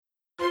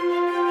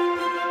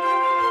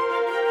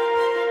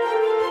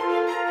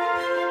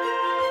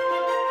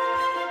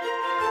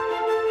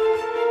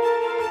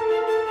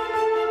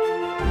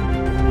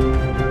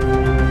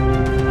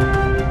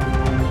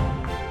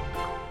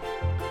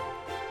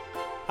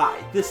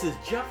Hi, this is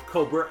Jeff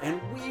Kober, and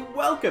we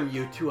welcome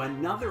you to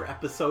another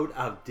episode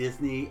of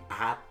Disney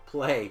at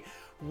Play.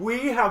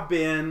 We have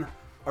been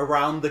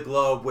around the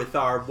globe with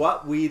our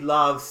What We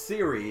Love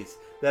series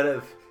that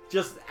have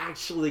just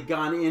actually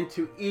gone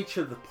into each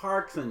of the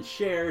parks and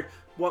shared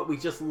what we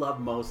just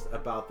love most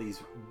about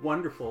these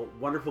wonderful,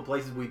 wonderful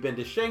places. We've been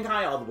to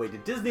Shanghai all the way to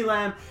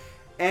Disneyland,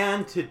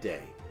 and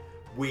today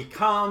we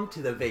come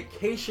to the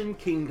vacation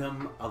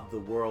kingdom of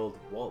the world,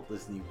 Walt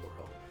Disney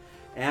World.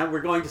 And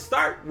we're going to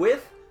start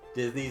with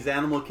Disney's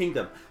Animal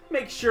Kingdom.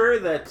 Make sure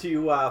that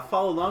you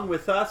follow along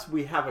with us.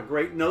 We have a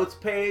great notes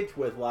page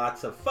with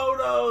lots of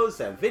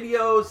photos and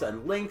videos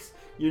and links.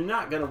 You're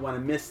not going to want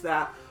to miss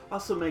that.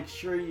 Also, make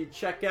sure you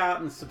check out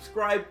and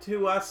subscribe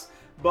to us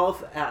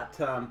both at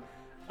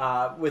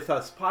with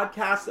us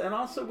podcast and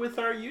also with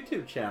our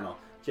YouTube channel,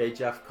 J.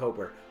 Jeff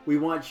Kober. We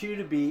want you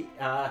to be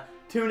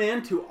tune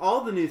in to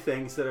all the new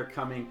things that are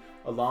coming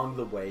along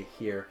the way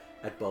here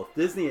at both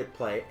Disney at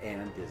Play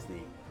and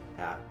Disney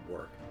at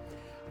Work.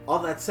 All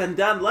that said and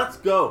done, let's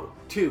go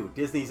to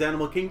Disney's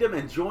Animal Kingdom,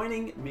 and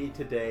joining me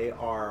today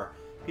are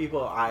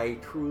people I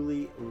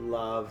truly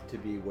love to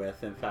be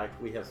with. In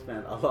fact, we have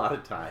spent a lot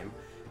of time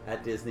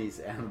at Disney's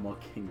Animal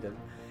Kingdom.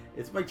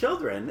 It's my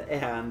children,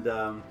 and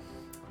so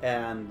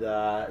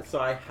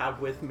I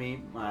have with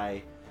me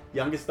my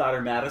youngest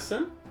daughter,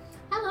 Madison.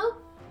 Hello.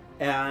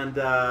 And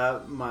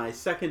my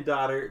second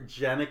daughter,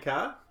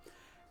 Jenica,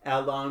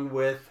 along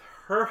with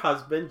her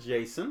husband,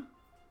 Jason.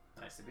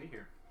 Nice to be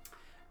here.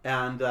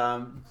 And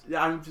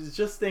I'm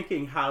just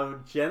thinking how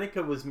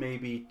Jenica was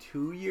maybe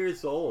 2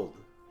 years old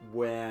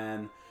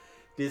when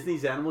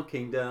Disney's Animal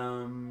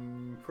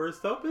Kingdom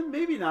first opened.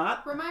 Maybe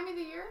not. Remind me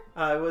the year?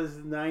 It was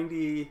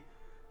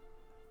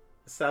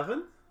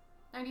 97?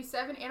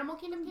 97 Animal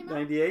Kingdom came out?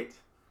 98?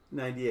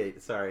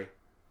 98, sorry.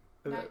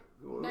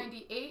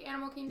 98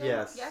 Animal Kingdom?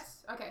 Yes.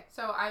 Yes? Okay,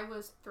 so I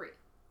was 3.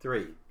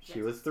 3. She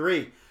Yes. was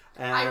 3.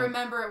 And I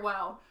remember it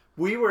well.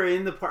 we were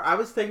in the park. I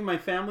was taking my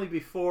family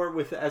before,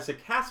 as a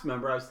cast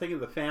member, I was taking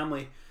the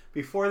family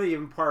before the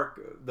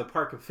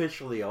park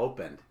officially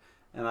opened.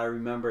 And I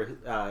remember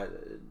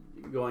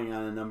going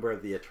on a number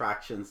of the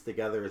attractions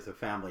together as a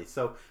family.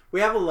 So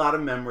we have a lot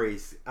of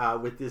memories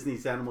with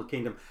Disney's Animal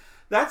Kingdom.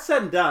 That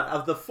said and done,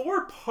 of the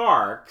 4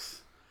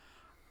 parks,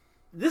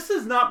 this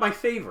is not my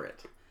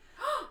favorite.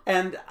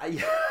 And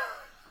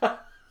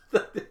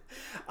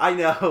I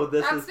know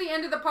this That's is... the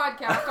end of the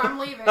podcast. I'm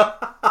leaving.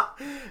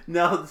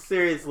 No,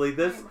 seriously,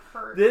 this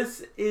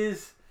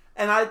is...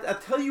 And I'll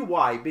tell you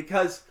why.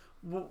 Because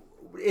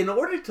in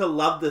order to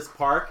love this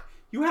park,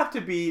 you have to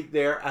be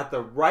there at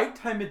the right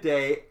time of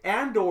day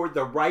and or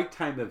the right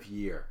time of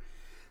year.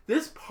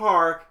 This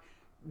park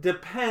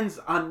depends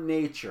on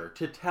nature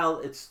to tell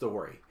its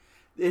story.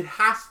 You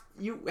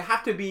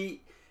have to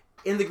be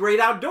in the great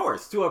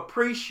outdoors to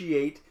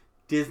appreciate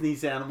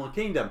Disney's Animal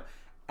Kingdom.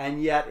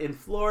 And yet in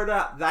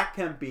Florida, that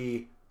can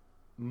be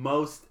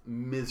most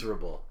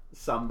miserable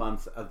some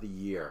months of the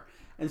year.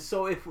 And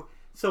so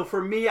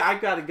for me,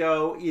 I've got to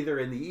go either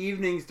in the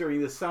evenings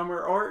during the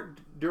summer or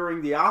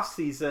during the off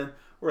season,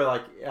 where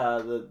like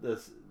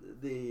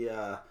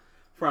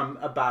from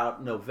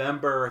about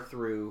November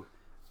through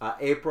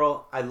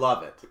April. I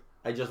love it.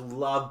 I just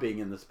love being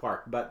in this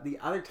park. But the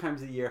other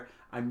times of the year,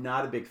 I'm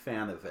not a big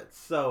fan of it.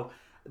 So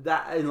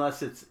that,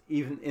 unless it's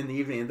even in the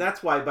evening. And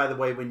that's why, by the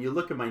way, when you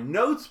look at my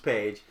notes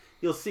page,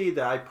 you'll see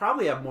that I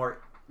probably have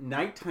more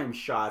nighttime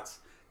shots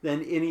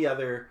than any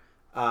other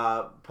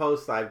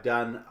post I've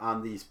done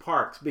on these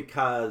parks,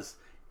 because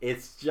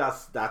it's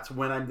just, that's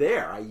when I'm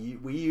there.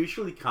 We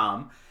usually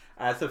come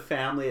as a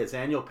family, as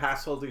annual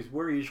pass holders.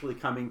 We're usually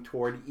coming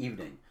toward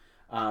evening.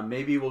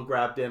 Maybe we'll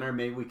grab dinner.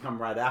 Maybe we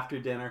come right after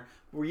dinner.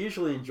 We're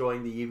usually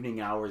enjoying the evening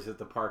hours at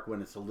the park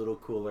when it's a little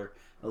cooler,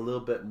 a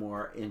little bit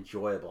more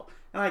enjoyable.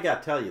 And I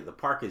got to tell you, the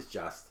park is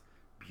just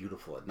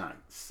beautiful at night.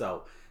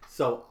 So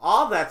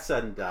all that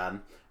said and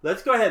done,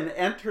 let's go ahead and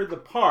enter the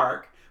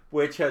park,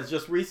 which has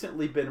just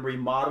recently been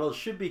remodeled.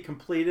 Should be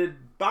completed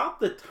about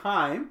the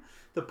time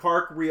the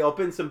park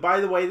reopens. And by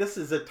the way, this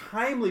is a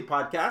timely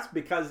podcast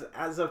because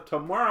as of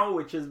tomorrow,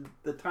 which is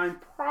the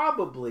time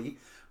probably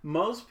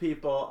most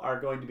people are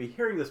going to be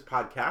hearing this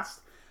podcast,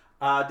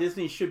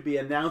 Disney should be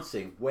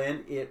announcing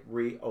when it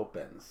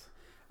reopens,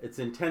 its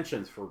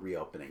intentions for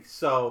reopening.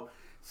 So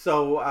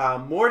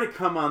more to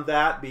come on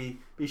that. Be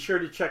sure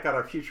to check out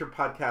our future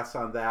podcasts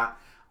on that.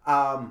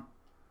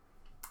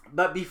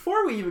 But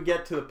before we even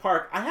get to the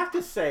park, I have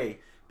to say,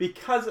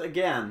 because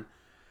again,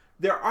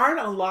 there aren't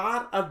a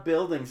lot of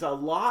buildings, a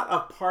lot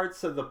of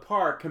parts of the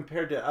park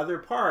compared to other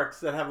parks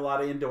that have a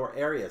lot of indoor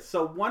areas.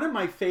 So one of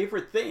my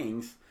favorite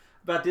things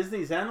about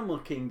Disney's Animal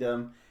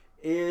Kingdom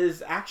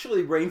is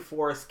actually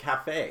Rainforest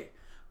Cafe.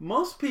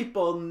 Most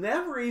people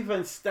never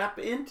even step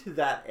into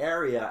that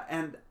area,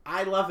 and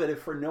I love it.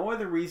 If for no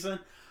other reason,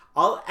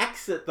 I'll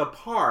exit the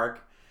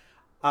park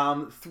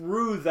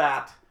through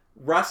that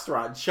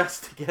restaurant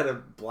just to get a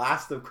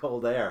blast of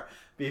cold air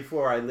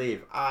before I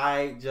leave.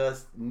 I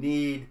just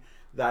need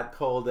that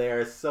cold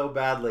air so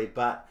badly.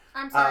 But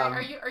I'm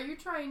sorry. Are you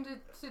trying to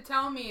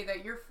tell me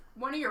that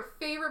one of your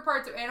favorite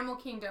parts of Animal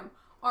Kingdom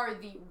are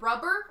the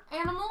rubber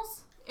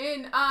animals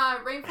in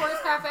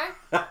Rainforest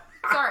Cafe.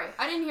 Sorry,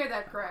 I didn't hear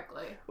that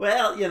correctly.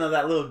 Well,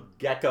 that little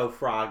gecko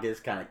frog is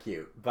kind of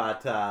cute.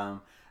 But,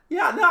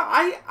 yeah, no,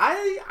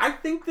 I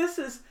think this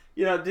is,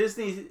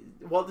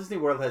 Walt Disney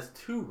World has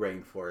 2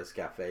 Rainforest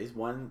Cafes.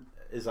 One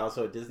is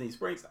also at Disney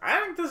Springs.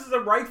 I think this is a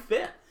right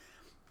fit.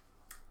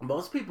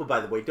 Most people, by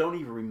the way, don't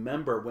even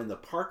remember when the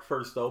park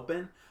first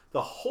opened.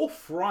 The whole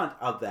front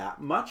of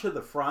that, much of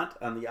the front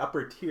on the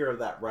upper tier of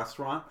that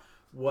restaurant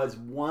was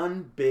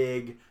one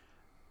big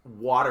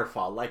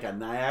waterfall, like a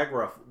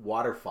Niagara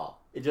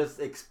waterfall. It just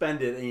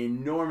expended an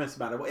enormous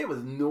amount of... It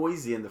was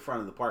noisy in the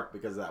front of the park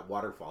because of that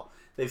waterfall.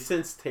 They've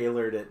since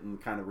tailored it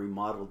and kind of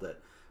remodeled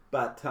it.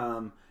 But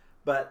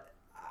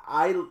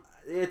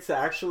it's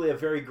actually a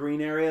very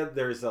green area.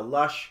 There's a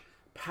lush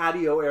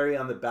patio area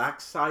on the back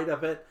side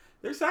of it.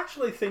 There's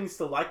actually things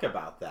to like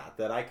about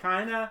that I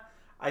kind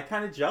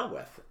of gel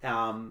with.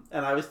 And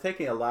I was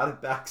taking a lot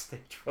of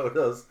backstage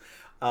photos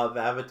of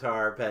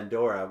Avatar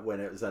Pandora when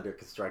it was under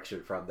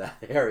construction from that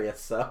area.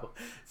 So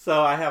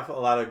I have a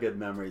lot of good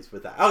memories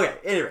with that. Okay,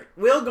 anyway,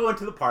 we'll go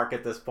into the park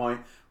at this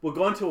point. We'll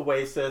go into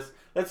Oasis.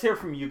 Let's hear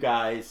from you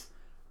guys.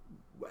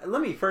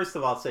 Let me first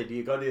of all say, do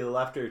you go to the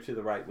left or to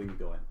the right when you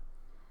go in?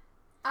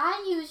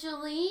 I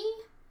usually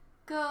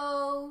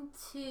go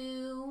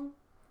to...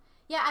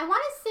 Yeah, I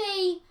want to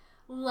say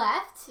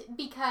left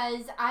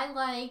because I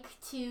like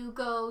to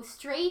go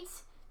straight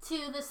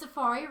to the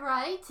safari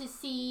ride to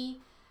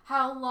see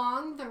how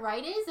long the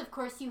ride is. Of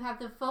course, you have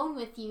the phone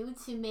with you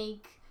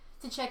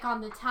to check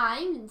on the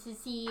time and to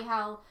see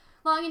how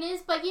long it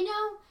is. But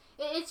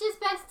it's just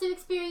best to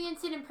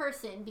experience it in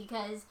person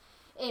because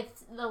if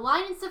the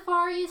line in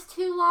safari is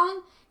too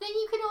long, then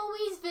you can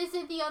always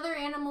visit the other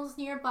animals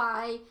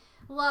nearby,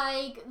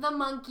 like the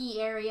monkey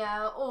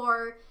area,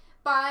 or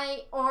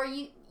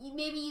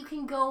maybe you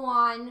can go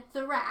on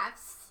the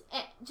rafts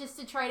just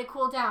to try to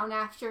cool down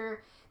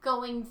after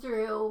going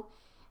through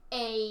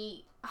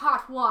a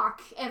hot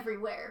walk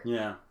everywhere.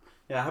 Yeah.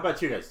 How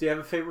about you guys? Do you have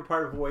a favorite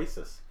part of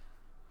Oasis?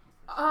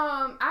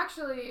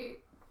 Actually,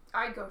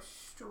 I go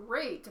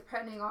straight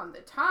depending on the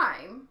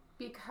time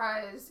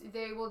because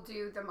they will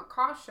do the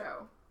macaw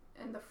show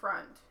in the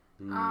front.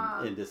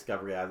 In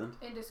Discovery Island?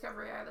 In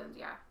Discovery Island,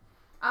 yeah.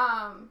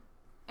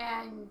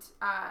 And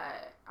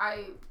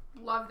I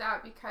love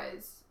that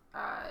because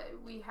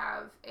we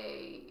have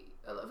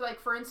like,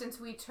 for instance,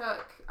 we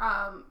took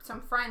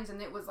some friends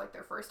and it was like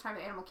their first time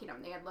at Animal Kingdom.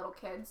 They had little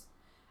kids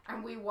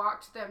and we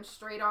walked them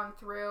straight on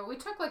through. We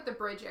took like the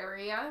bridge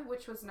area,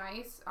 which was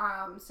nice,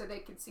 so they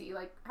could see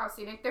like how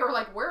scenic. They were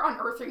like, "Where on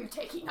earth are you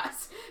taking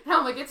us?" And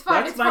I'm like, "It's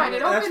fine, it's fine.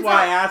 It opens That's why up."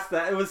 I asked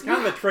that. It was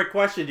kind of a trick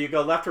question. Do you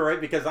go left or right?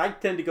 Because I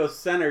tend to go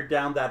centered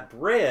down that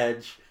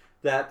bridge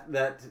that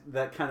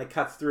kind of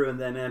cuts through and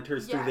then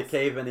enters through the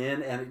cave and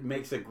in, and it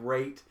makes a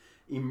great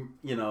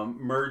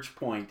merge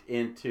point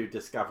into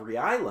Discovery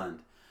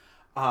Island.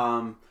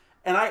 And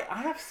I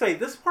have to say,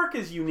 this park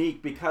is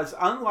unique because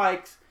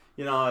unlike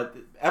at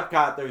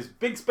Epcot, there's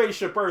big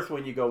spaceship Earth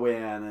when you go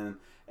in,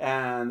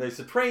 and there's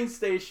a train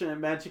station at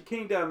Magic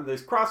Kingdom,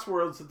 there's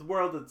Crossworlds at the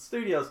World at the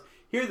Studios.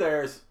 Here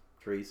there's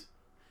trees,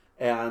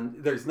 and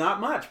there's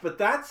not much, but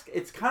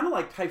it's kind of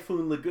like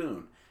Typhoon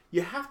Lagoon.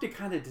 You have to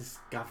kind of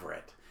discover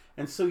it,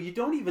 and so you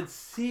don't even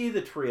see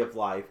the Tree of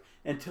Life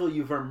until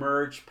you've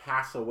emerged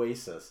past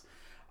Oasis.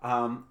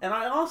 And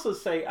I also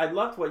say, I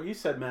loved what you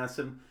said,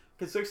 Madison,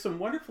 because there's some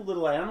wonderful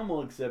little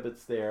animal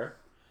exhibits there.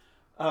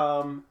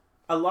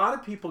 A lot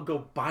of people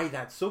go by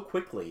that so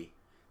quickly,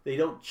 they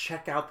don't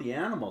check out the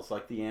animals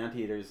like the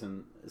anteaters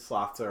and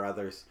sloths or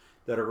others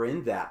that are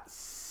in that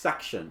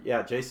section.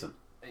 Yeah, Jason.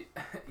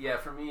 Yeah,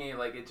 for me,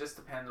 like, it just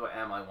depends what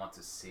animal I want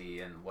to see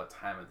and what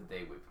time of the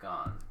day we've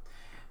gone.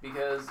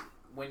 Because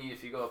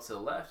if you go up to the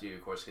left, you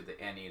of course get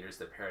the anteaters,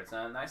 the parrots,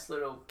 and a nice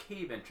little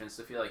cave entrance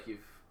to feel like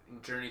you've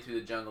journeyed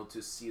through the jungle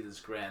to see this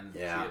grand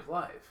Tree of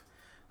Life.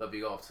 But if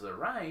you go off to the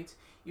right,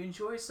 you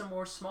enjoy some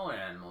more smaller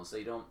animals that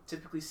you don't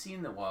typically see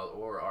in the wild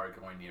or are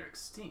going near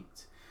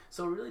extinct.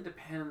 So it really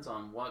depends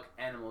on what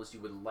animals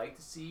you would like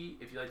to see,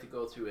 if you like to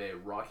go through a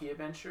rocky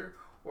adventure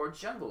or a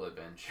jungle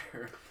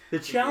adventure. The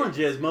challenge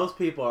is most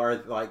people are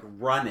like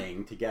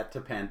running to get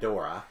to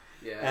Pandora.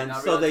 Yeah, and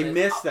so they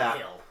miss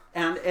that.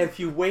 And if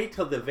you wait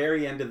till the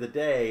very end of the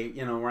day,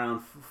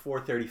 around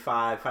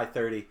 4:35,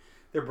 5:30,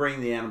 they're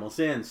bringing the animals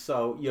in.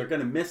 So you're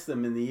going to miss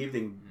them in the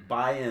evening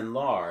by and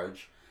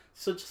large.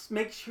 So just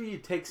make sure you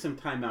take some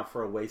time out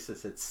for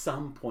Oasis at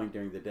some point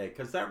during the day,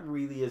 because that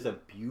really is a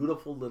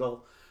beautiful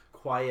little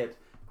quiet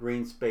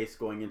green space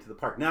going into the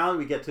park. Now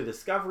we get to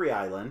Discovery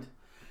Island,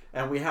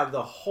 and we have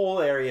the whole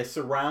area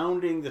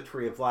surrounding the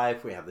Tree of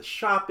Life. We have the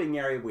shopping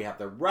area. We have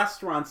the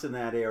restaurants in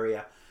that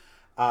area.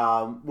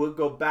 We'll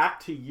go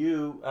back to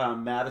you,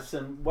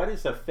 Madison. What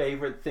is a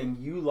favorite thing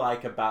you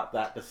like about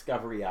that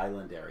Discovery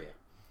Island area?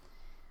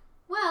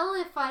 Well,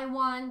 if I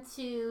want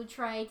to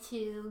try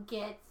to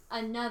get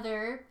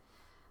another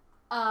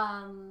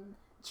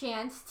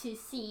chance to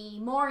see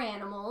more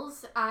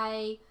animals,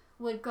 I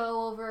would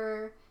go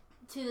over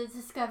to the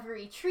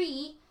Discovery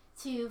Tree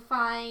to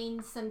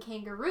find some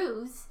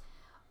kangaroos,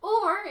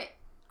 or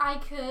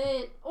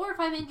or if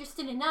I'm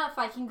interested enough,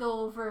 I can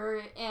go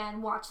over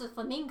and watch the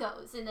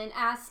flamingos and then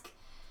ask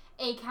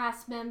a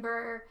cast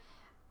member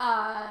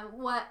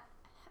what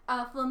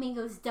a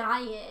flamingo's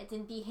diet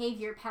and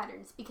behavior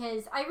patterns,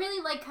 because I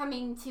really like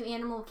coming to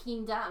Animal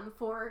Kingdom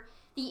for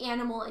the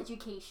animal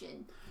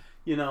education.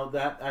 You know,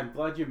 that I'm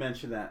glad you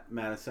mentioned that,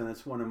 Madison.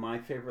 It's one of my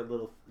favorite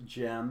little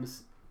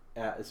gems,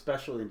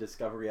 especially in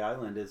Discovery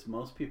Island, is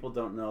most people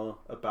don't know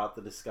about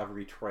the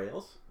Discovery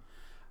Trails.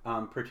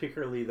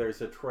 Particularly,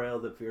 there's a trail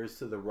that veers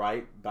to the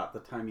right about the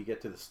time you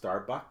get to the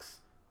Starbucks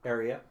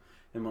area.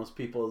 And most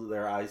people,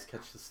 their eyes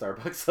catch the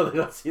Starbucks, so they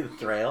don't see the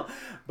trail.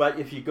 But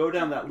if you go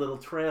down that little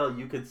trail,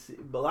 you could see,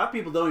 a lot of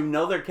people don't even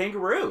know they're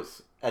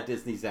kangaroos at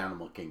Disney's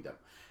Animal Kingdom.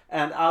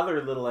 And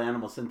other little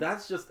animals. And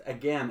that's just,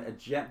 again,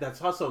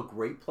 that's also a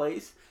great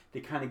place to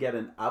kind of get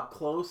an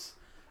up-close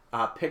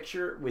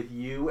picture with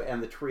you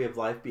and the Tree of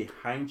Life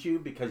behind you,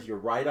 because you're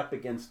right up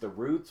against the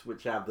roots,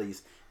 which have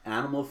these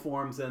animal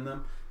forms in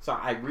them. So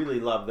I really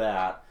love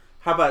that.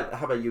 How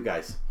about you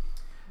guys?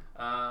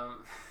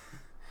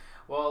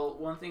 Well,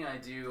 one thing I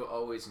do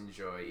always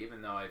enjoy,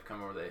 even though I've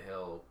come over the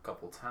hill a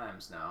couple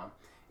times now,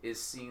 is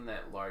seeing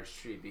that large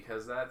tree,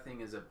 because that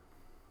thing is a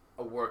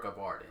work of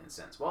art in a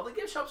sense. While the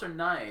gift shops are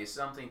nice,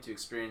 something to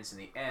experience in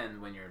the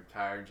end when you're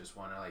tired and just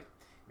want to like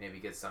maybe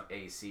get some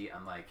AC.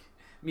 Unlike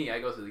me, I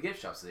go through the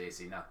gift shops to the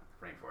AC, not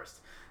rainforest.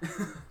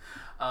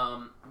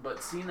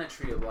 But seeing that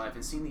Tree of Life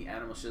and seeing the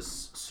animals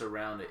just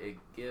surround it, it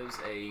gives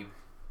a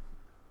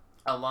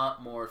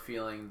lot more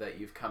feeling that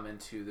you've come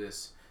into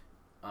this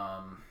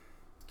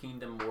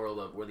kingdom world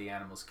of where the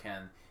animals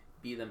can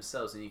be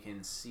themselves, and you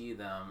can see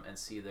them and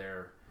see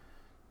their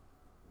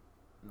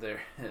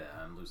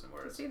I'm losing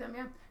words. To see them,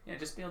 yeah. Yeah,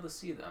 just be able to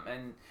see them.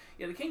 And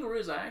yeah, the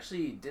kangaroos, I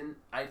actually didn't.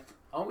 I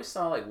always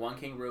saw like one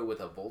kangaroo with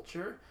a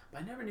vulture,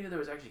 but I never knew there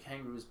was actually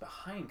kangaroos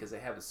behind, because they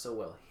have it so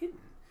well hidden.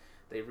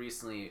 They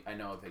recently, I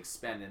know, have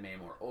expanded and made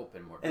more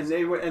open, more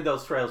visible. And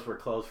those trails were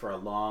closed for a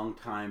long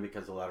time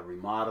because a lot of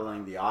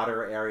remodeling. The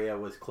otter area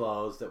was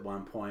closed at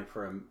one point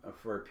for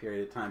a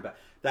period of time. But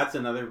that's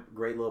another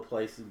great little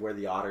place where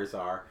the otters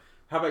are.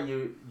 How about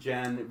you,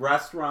 Jen?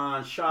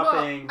 Restaurants,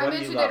 shopping. Well, what I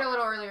do you mentioned love? it a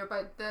little earlier,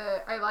 but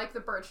I like the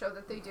bird show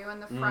that they do in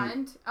the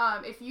front.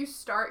 If you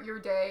start your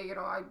day, you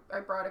know, I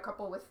brought a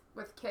couple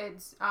with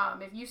kids.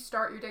 If you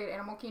start your day at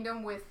Animal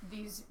Kingdom with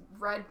these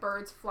red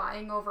birds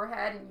flying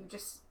overhead and you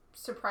just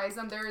surprise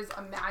them, there is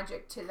a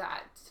magic to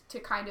that, to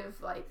kind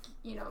of like,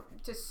 you know,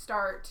 to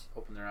start.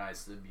 Open their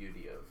eyes to the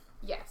beauty of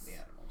the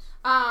animals.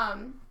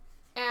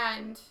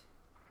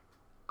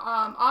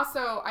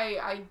 Also,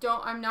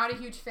 I'm not a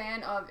huge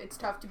fan of It's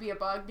Tough to Be a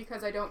Bug,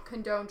 because I don't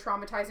condone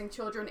traumatizing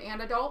children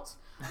and adults.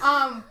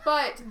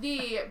 But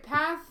the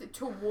path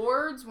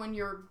towards when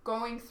you're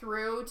going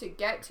through to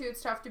get to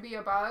It's Tough to Be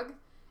a Bug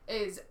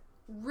is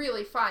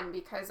really fun,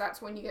 because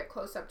that's when you get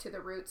close up to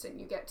the roots and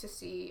you get to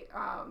see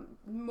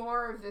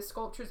more of the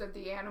sculptures of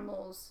the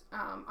animals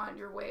on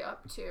your way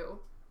up to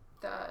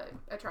the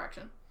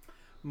attraction.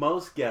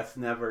 Most guests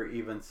never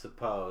even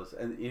suppose,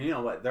 and you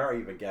know what? There are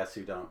even guests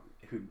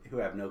who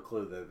have no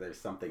clue that there's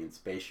something in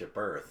Spaceship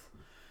Earth.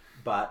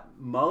 But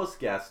most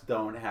guests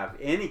don't have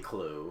any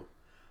clue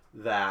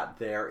that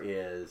there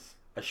is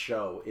a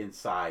show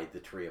inside the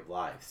Tree of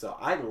Life. So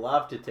I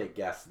love to take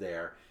guests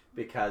there,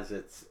 because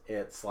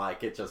it's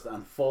like it just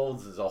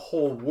unfolds as a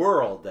whole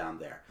world down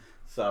there.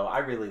 So I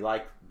really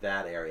like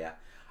that area.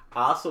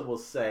 I also will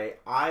say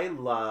I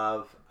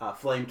love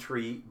Flame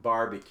Tree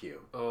Barbecue.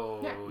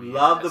 Oh, yeah.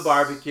 Love the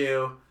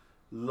barbecue.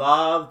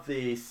 Love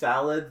the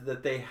salad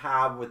that they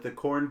have with the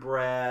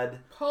cornbread.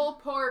 Pulled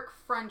pork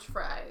French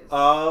fries.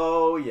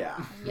 Oh, yeah.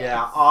 Yes.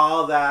 Yeah,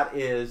 all that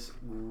is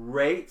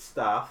great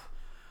stuff.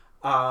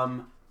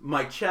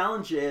 My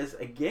challenge is,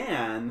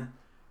 again,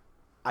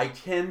 I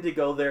tend to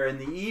go there in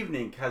the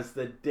evening, because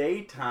the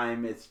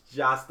daytime is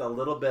just a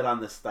little bit on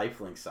the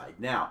stifling side.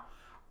 Now,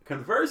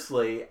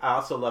 conversely, I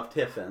also love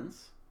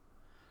Tiffin's.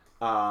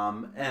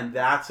 And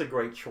that's a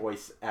great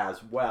choice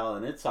as well.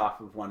 And it's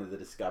off of one of the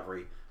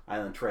Discovery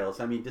Island trails.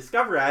 I mean,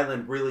 Discovery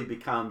Island really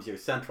becomes your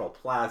central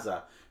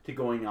plaza to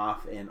going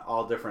off in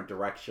all different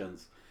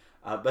directions.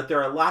 But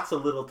there are lots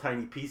of little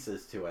tiny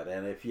pieces to it.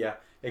 And if you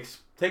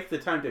take the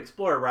time to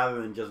explore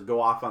rather than just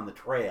go off on the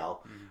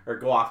trail or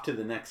go off to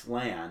the next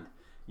land,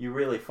 you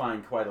really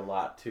find quite a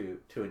lot to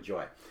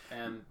enjoy.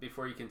 And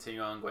before you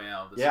continue on going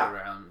out this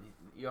around,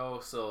 you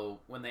also,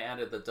 when they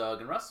added the Doug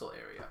and Russell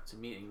area to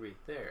meet and greet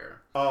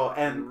there. Oh,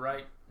 and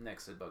right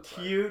next to Bug's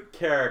Life. Cute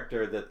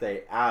character that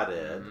they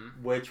added,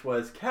 which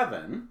was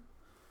Kevin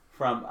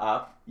from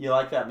Up. You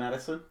like that,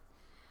 Madison?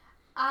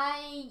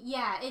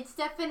 Yeah, it's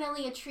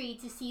definitely a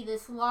treat to see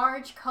this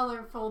large,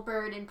 colorful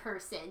bird in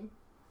person.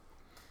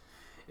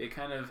 It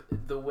kind of,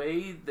 the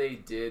way they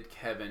did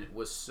Kevin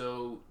was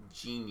so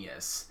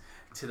genius,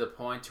 to the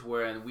point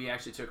where, and we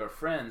actually took our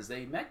friends,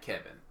 they met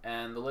Kevin,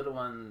 and the little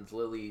one,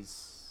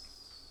 Lily's,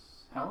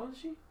 how old is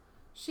she?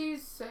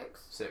 She's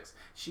 6. 6.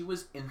 She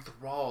was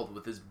enthralled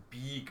with this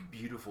big,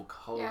 beautiful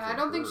color. Yeah, I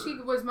don't think she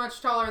was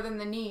much taller than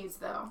the knees,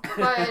 though.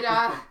 But,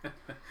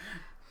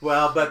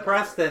 Well, but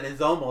Preston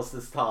is almost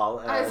as tall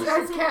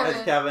as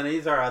Kevin.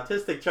 He's our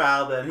autistic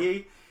child, and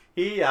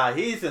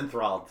he's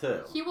enthralled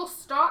too. He will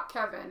stalk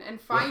Kevin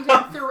and find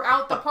him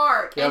throughout the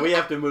park. Yeah, we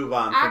have to move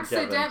on.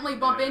 Accidentally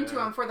bump into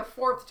him for the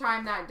 4th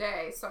time that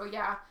day. So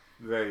yeah.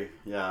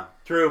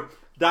 True.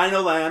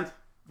 Dino Land.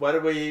 What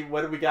do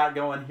we got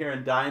going here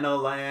in Dino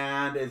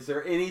Land? Is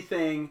there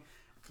anything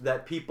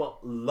that people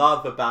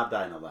love about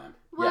Dino Land?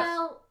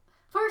 Well,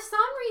 for some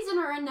reason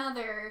or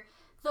another,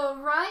 the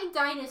ride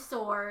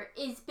Dinosaur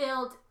is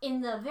built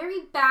in the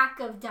very back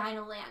of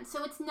Dino Land,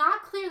 so it's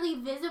not clearly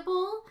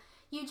visible.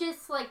 You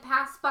just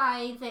pass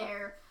by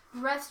their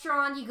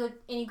restaurant,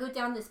 you go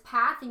down this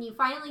path, and you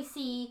finally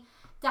see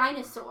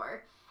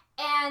Dinosaur.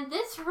 And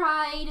this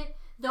ride,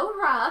 though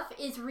rough,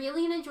 is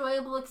really an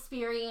enjoyable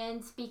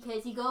experience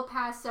because you go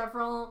past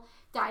several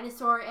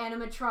dinosaur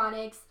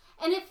animatronics,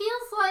 and it feels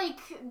like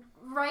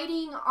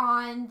riding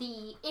on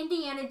the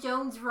Indiana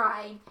Jones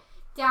ride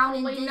down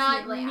in Disneyland.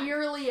 Not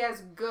nearly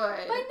as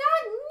good. But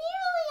not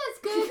nearly as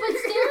good, but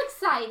still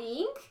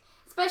exciting.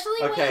 Especially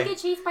when you get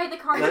chased by the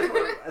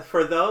carnivore.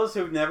 For those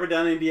who've never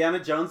done Indiana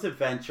Jones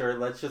Adventure,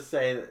 let's just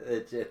say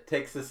that it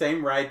takes the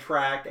same ride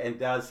track and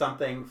does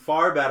something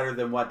far better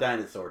than what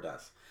Dinosaur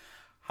does.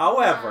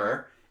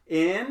 However,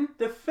 in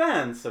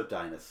defense of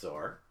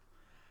Dinosaur,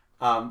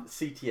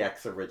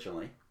 CTX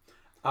originally,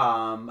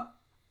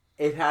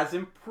 it has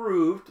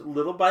improved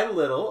little by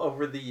little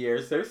over the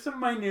years. There's some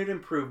minute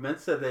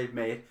improvements that they've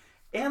made.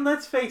 And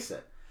let's face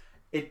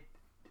it,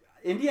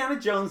 Indiana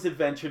Jones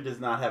Adventure does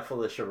not have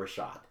Felicia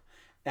Rashad.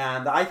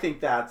 And I think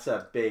that's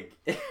a big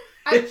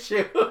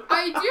issue.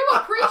 I do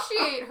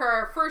appreciate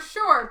her, for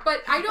sure,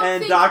 but I don't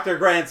think... And Dr.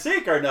 Grant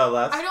Seeker, no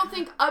less. I don't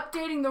think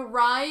updating the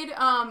ride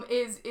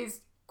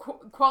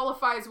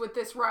qualifies with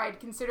this ride,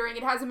 considering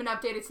it hasn't been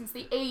updated since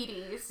the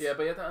 80s. Yeah,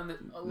 but you have to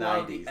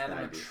allow the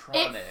animatronics.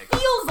 It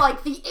feels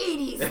like the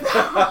 80s.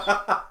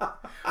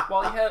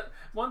 Well, you have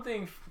one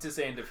thing to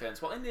say in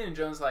defense. While Indiana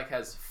Jones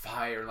has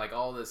fire and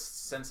all this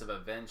sense of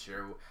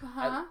adventure,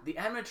 the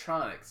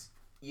animatronics.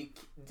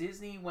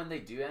 Disney, when they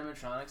do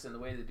animatronics and the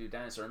way they do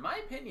dinosaur, in my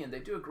opinion, they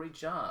do a great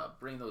job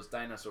bringing those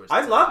dinosaurs to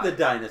I love life. the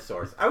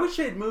dinosaurs. I wish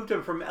they had moved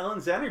them from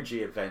Ellen's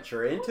Energy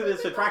Adventure into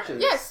this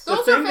attraction. Yes, the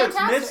those thing are fantastic.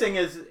 that's missing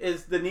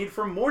is the need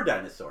for more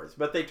dinosaurs,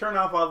 but they turn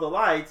off all the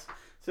lights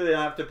so they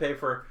don't have to pay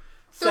for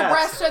the sets.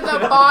 rest of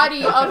the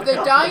body of the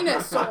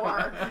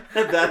dinosaur.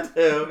 That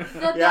too.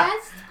 The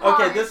best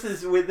part. Okay,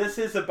 this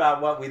is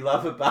about what we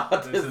love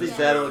about Disney's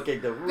Animal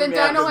Kingdom. The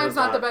Dino Land's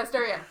not the best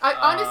area.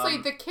 Honestly,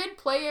 the kid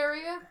play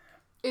area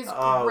is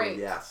great. Oh,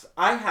 yes.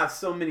 I have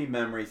so many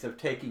memories of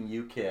taking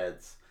you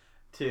kids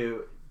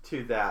to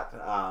that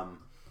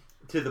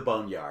to the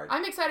Boneyard.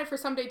 I'm excited for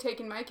someday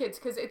taking my kids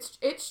because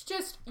it's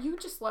just you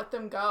just let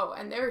them go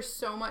and there's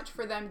so much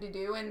for them to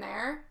do in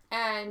there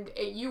and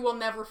you will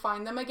never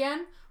find them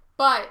again,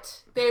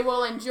 but they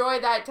will enjoy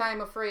that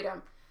time of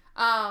freedom.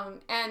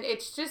 And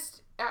it's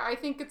just I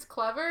think it's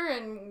clever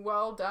and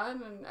well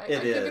done, and I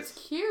think it's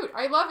cute.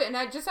 I love it,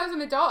 and just as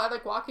an adult, I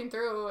like walking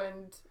through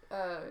and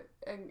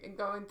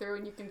going through,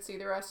 and you can see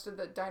the rest of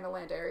the Dino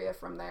Land area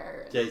from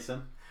there.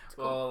 Jason?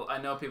 Well,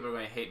 I know people are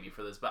going to hate me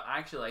for this, but I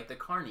actually like the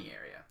Carney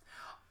area.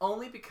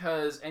 Only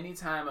because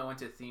anytime I went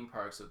to theme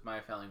parks with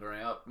my family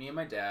growing up, me and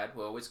my dad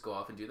would always go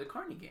off and do the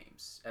Carney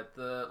games at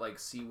the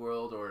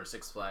SeaWorld or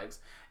Six Flags.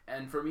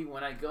 And for me,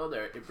 when I go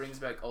there, it brings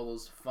back all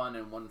those fun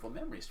and wonderful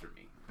memories for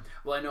me.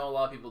 Well, I know a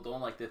lot of people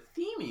don't like the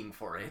theming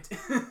for it.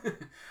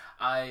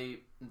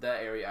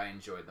 That area I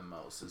enjoy the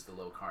most is the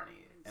Low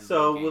Carney.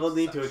 So we'll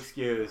need to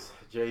excuse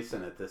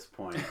Jason at this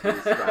point.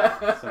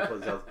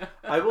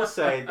 I will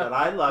say that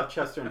I love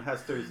Chester and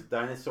Hester's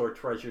Dinosaur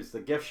Treasures,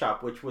 the gift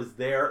shop, which was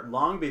there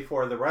long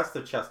before the rest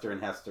of Chester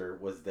and Hester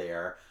was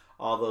there.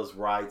 All those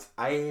rides.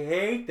 I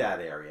hate that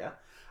area.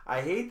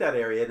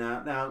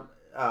 Now,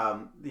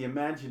 the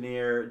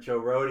Imagineer, Joe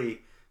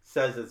Rohde,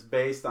 says it's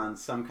based on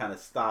some kind of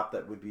stop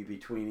that would be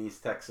between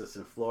East Texas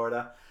and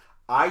Florida.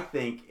 I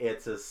think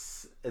it's a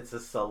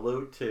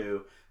salute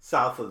to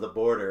south of the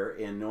border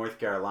in North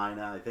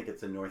Carolina. I think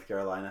it's in North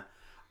Carolina.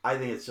 I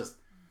think it's just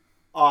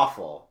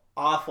awful,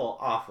 awful,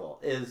 awful.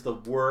 It is the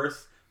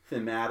worst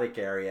thematic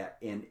area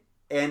in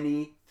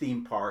any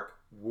theme park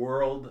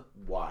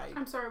worldwide.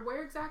 I'm sorry,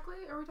 where exactly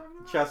are we talking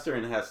about? Chester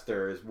and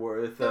Hester is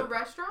worth the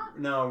restaurant?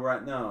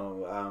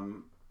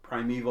 No,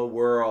 Primeval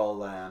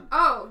Whirl and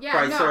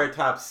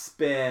Triceratops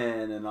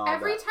Spin and all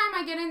Every that. time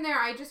I get in there,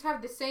 I just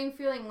have the same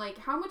feeling,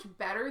 how much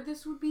better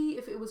this would be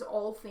if it was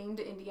all themed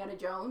to Indiana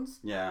Jones.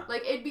 Yeah.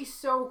 It'd be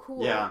so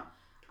cool. Yeah.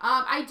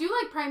 I do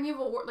like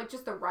Primeval Whirl,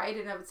 just the ride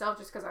in and of itself,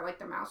 just because I like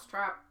the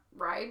mousetrap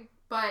ride.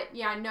 But,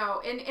 yeah, no.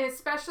 And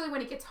especially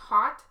when it gets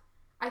hot,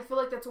 I feel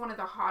like that's one of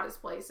the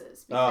hottest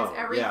places. Because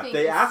everything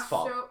is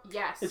asphalt.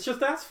 Yes. It's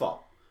just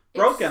asphalt.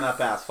 Broken up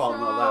asphalt,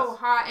 no less. So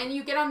hot, and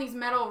you get on these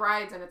metal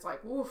rides, and it's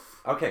like, woof.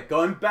 Okay,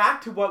 going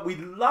back to what we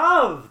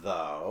love,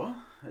 though,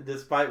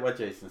 despite what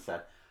Jason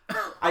said,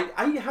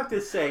 I have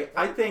to say,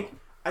 I think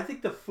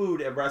the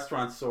food at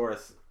Restaurant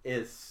Source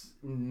is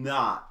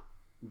not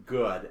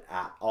good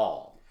at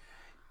all,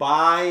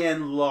 by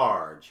and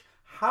large.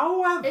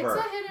 However, It's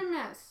a hit and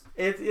miss.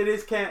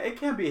 It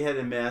can be hit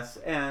and miss,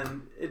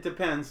 and it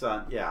depends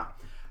on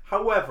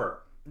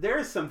However, there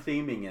is some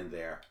theming in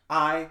there.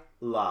 I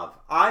love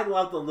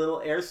the little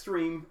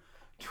Airstream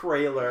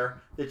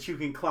trailer that you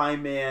can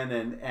climb in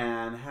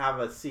and have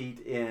a seat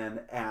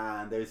in,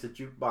 and there's a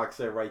jukebox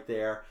there right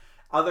there.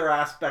 Other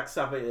aspects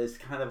of it is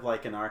kind of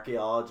like an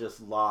archaeologist's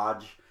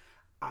lodge.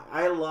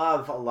 I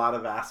love a lot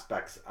of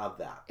aspects of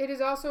that. It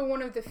is also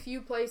one of the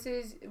few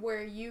places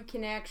where you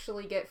can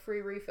actually get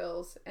free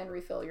refills and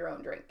refill your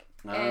own drink.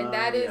 And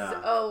that is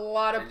a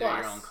lot of plus.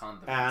 Your own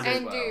condiments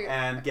as well.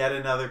 And get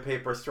another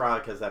paper straw,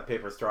 because that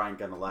paper straw ain't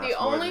gonna last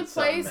more than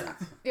 7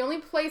 minutes. The only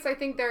place I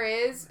think there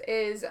is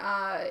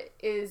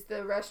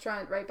the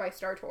restaurant right by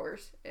Star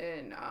Tours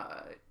in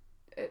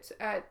it's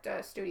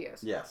at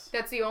Studios. Yes,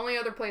 that's the only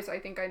other place I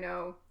think I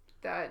know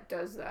that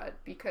does that,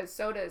 because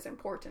soda is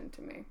important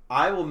to me.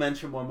 I will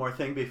mention one more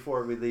thing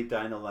before we leave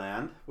Dino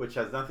Land, which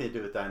has nothing to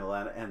do with Dino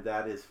Land, and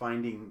that is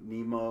Finding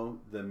Nemo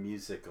the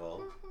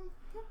musical.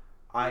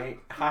 I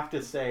have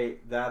to say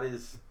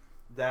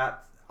I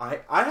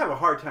have a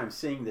hard time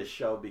seeing this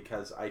show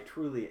because I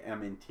truly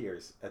am in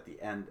tears at the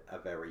end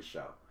of every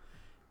show.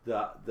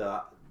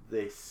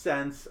 The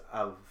sense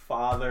of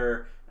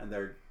father and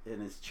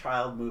his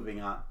child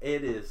moving on,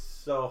 it is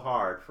so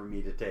hard for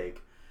me to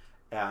take.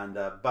 And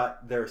but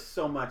there's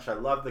so much. I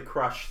love the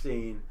crush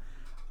scene.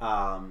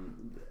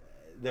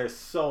 There's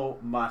so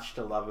much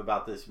to love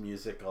about this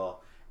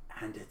musical,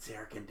 and it's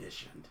air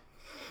conditioned.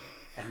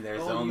 And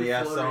there's only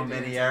so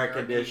many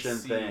air-conditioned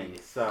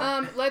things.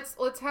 So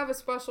let's have a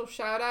special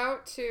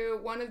shout-out to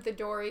one of the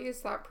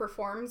Dories that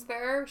performs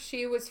there.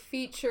 She was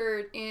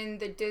featured in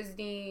the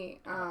Disney...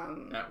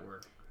 At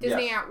Work.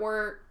 Disney Yes. at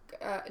Work.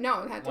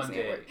 No, not One Disney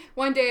Day. at Work.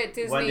 One Day at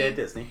Disney. One Day at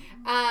Disney.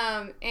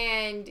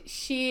 And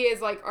she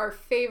is like our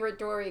favorite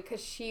Dory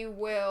because she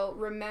will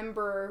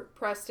remember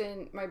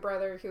Preston, my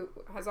brother who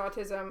has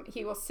autism.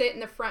 He will sit in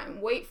the front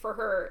and wait for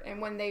her.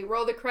 And when they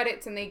roll the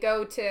credits and they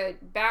go to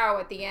bow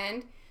at the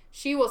end...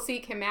 she will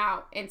seek him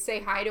out and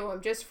say hi to him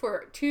just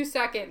for 2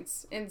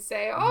 seconds and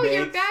say, "Oh,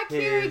 you're back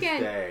here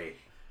again." Day.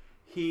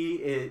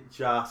 He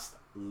just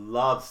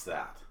loves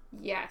that.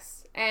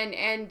 Yes.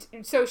 And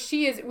so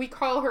she is, we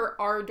call her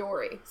our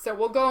Dory. So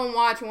we'll go and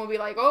watch and we'll be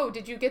like, "Oh,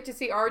 did you get to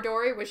see our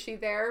Dory? Was she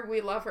there?"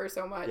 We love her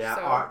so much.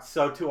 Yeah.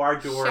 So to our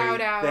Dory,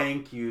 shout out.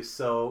 Thank you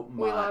so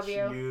much. We love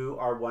you. You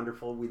are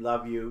wonderful. We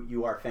love you.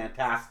 You are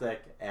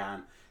fantastic.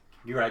 And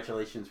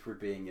congratulations for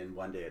being in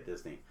One Day at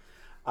Disney.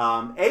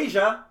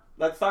 Asia.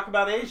 Let's talk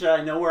about Asia.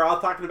 I know we're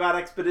all talking about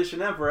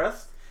Expedition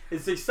Everest.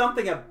 Is there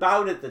something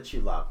about it that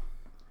you love?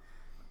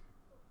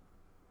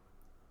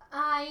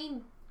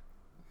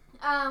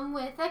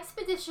 With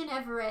Expedition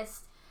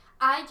Everest,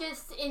 I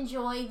just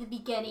enjoy the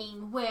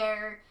beginning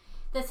where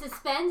the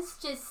suspense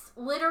just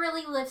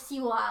literally lifts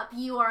you up.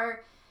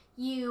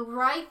 You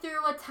ride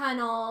through a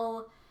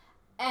tunnel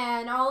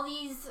and all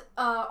these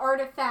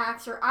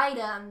artifacts or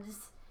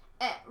items,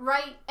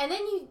 and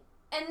then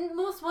and the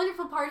most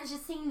wonderful part is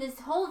just seeing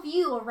this whole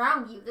view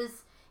around you,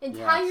 this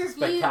entire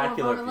view of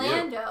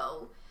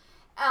Orlando,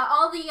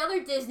 all the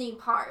other Disney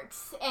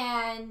parks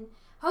and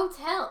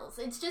hotels.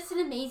 It's just an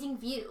amazing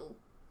view.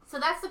 So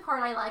that's the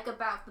part I like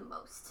about the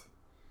most.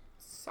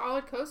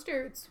 Solid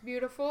coaster. It's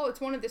beautiful. It's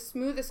one of the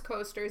smoothest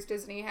coasters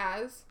Disney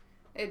has.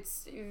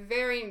 It's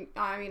very,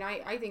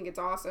 I think it's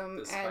awesome.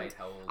 Despite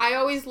and I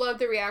always love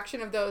the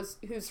reaction of those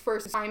whose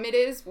first time it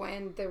is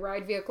when the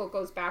ride vehicle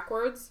goes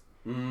backwards.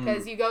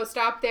 Because you go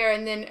stop there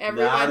and then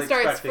everyone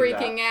starts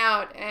freaking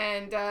out,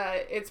 and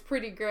it's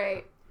pretty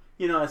great.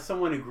 You know, as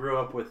someone who grew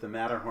up with the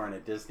Matterhorn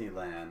at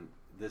Disneyland,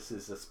 this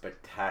is a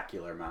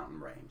spectacular mountain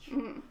range.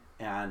 Mm-hmm.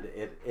 And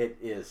it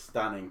is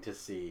stunning to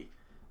see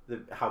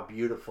how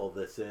beautiful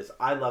this is.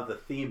 I love the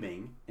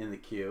theming in the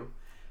queue,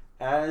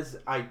 as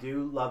I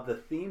do love the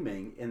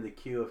theming in the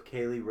queue of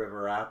Kaylee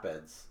River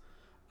Rapids.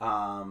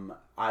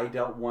 I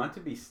don't want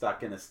to be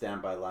stuck in a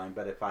standby line,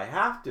 but if I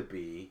have to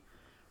be,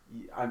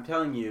 I'm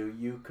telling you,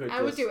 you could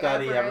just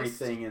study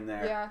everything in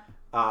there.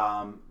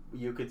 Yeah.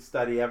 You could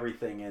study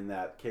everything in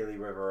that Kaylee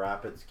River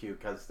Rapids queue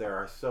because there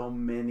are so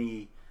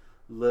many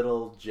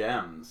little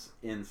gems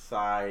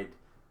inside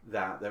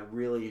that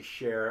really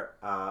share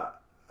a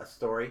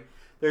story.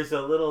 There's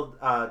a little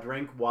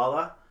drink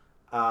Walla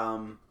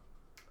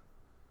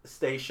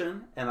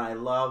station, and I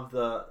love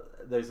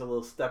there's a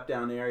little step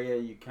down area.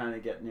 You kind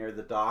of get near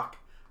the dock.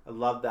 I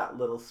love that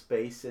little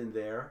space in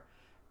there.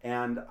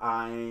 And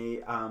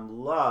I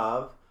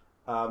love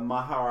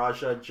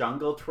Maharaja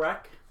Jungle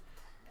Trek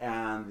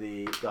and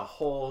the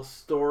whole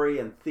story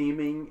and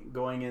theming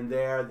going in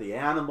there. The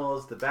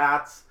animals, the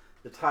bats,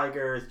 the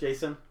tigers.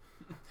 Jason?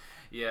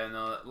 Yeah,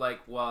 no,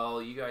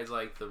 while you guys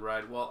like the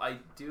ride, I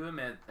do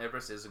admit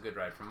Everest is a good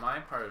ride. For my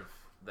part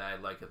that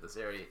I like of this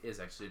area is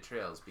actually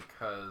trails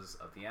because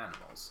of the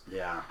animals.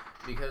 Yeah.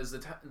 Because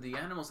the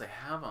animals they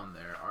have on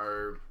there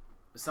are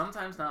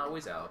sometimes not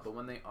always out, but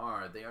when they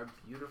are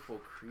beautiful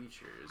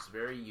creatures,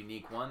 very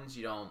unique ones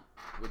you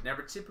would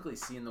never typically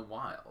see in the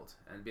wild,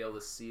 and be able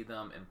to see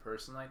them in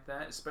person like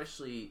that,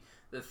 especially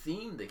the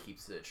theme that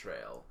keeps the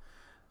trail,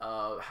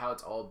 how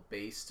it's all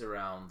based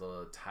around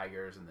the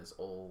tigers and this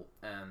old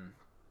and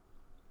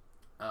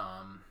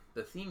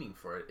the theming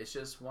for it's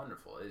just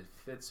wonderful. It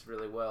fits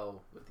really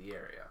well with the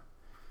area.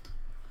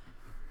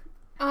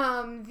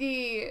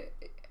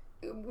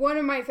 One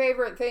of my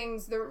favorite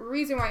things, the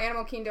reason why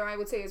Animal Kingdom I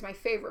would say is my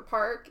favorite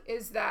park,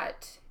 is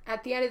that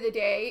at the end of the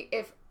day,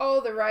 if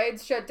all the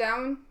rides shut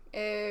down,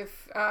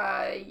 if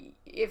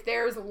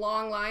there's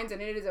long lines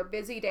and it is a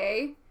busy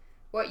day,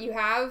 what you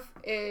have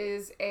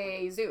is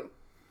a zoo.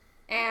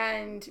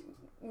 And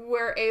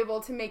we're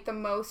able to make the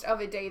most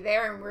of a day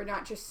there, and we're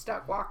not just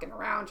stuck walking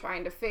around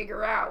trying to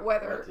figure out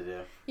whether, What to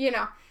do. you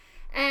know.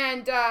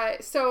 And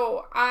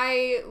so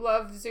I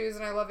love zoos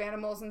and I love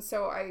animals, and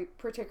so I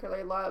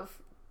particularly love,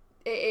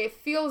 it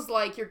feels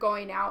like you're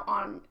going out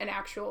on an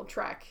actual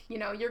trek. You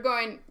know, you're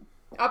going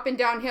up and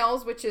down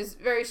hills, which is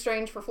very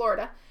strange for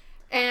Florida.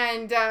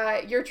 And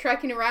you're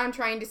trekking around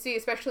trying to see,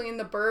 especially in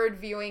the bird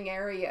viewing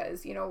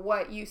areas, you know,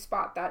 what you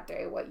spot that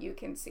day, what you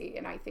can see.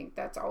 And I think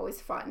that's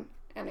always fun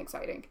and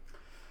exciting.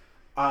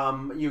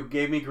 You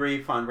gave me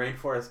grief on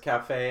Rainforest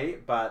Cafe,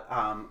 but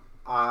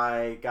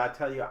I gotta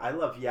tell you, I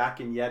love Yak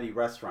and Yeti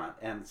restaurant,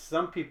 and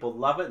some people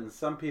love it, and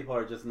some people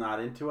are just not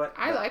into it.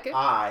 I like it.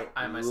 I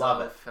myself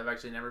love it. have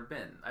actually never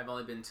been. I've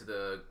only been to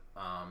the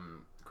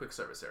quick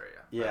service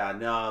area. Yeah,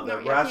 no, the Yak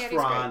and Yeti's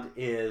restaurant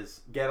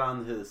is get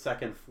onto the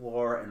second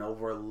floor and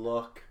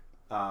overlook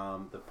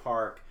the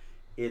park.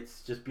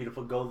 It's just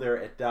beautiful. Go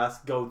there at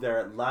dusk. Go there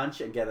at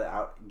lunch and get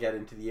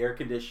into the air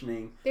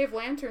conditioning. They have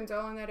lanterns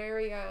all in that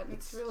area, and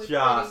it's really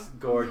just pretty.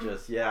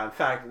 gorgeous. Mm-hmm. Yeah, in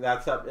fact,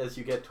 that's up as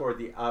you get toward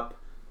the up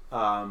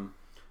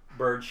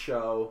bird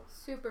show.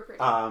 Super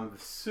pretty.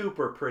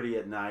 Super pretty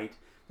at night.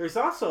 There's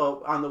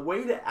also, on the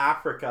way to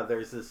Africa,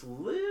 there's this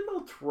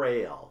little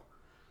trail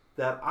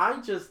that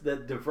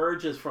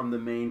diverges from the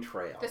main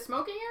trail. The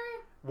smoking area?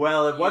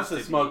 Well, it was the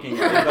smoking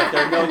area, but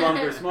they're no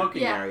longer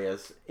smoking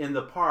areas in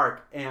the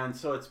park, and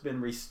so it's been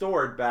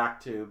restored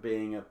back to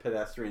being a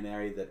pedestrian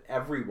area that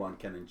everyone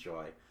can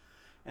enjoy.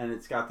 And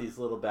it's got these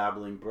little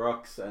babbling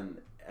brooks, and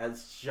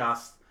it's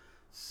just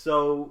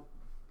so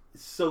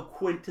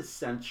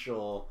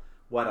quintessential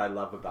what I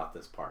love about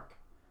this park.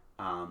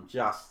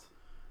 Just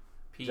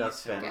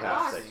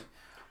fantastic.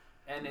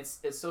 And it's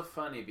so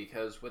funny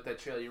because with that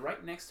trail, you're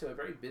right next to a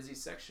very busy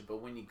section,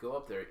 but when you go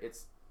up there,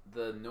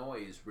 the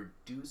noise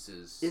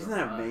reduces. Isn't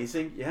that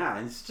amazing? Yeah,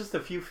 and it's just a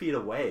few feet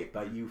away,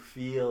 but you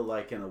feel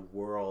like in a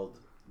world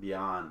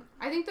beyond.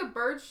 I think the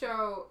bird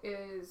show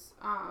is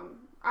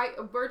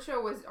a bird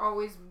show was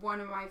always one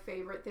of my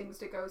favorite things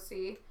to go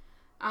see.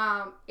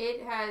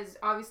 It has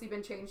obviously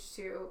been changed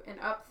to an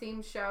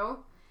up-themed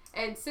show,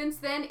 and since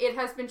then it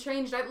has been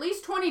changed at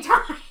least 20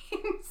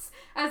 times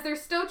as they're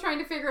still trying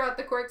to figure out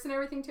the quirks and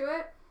everything to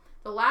it.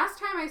 The last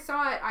time I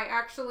saw it,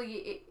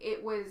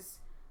 it was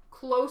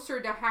closer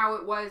to how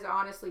it was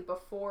honestly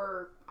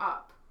before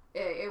Up.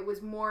 It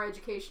was more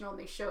educational and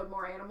they showed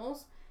more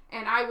animals,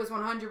 and I was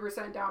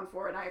 100% down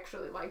for it. I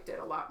actually liked it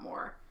a lot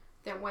more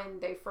than when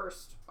they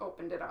first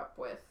opened it up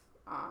with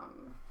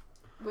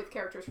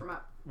characters from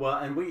Up. Well,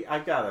 and I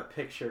got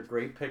a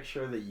great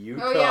picture that you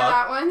took. Oh yeah,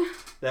 that one.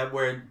 That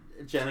where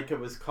Jenica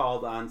was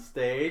called on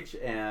stage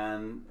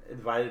and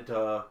invited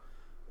to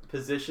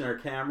position her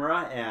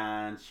camera,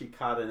 and she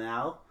caught an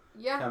owl.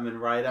 Yeah, coming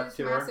right up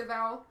to massive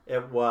owl.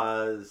 It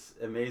was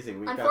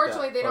amazing.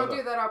 Unfortunately, they don't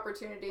do that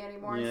opportunity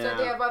anymore. Yeah. So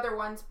they have other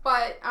ones.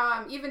 But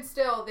even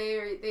still,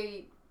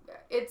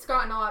 it's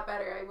gotten a lot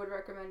better. I would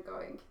recommend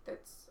going.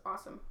 That's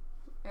awesome.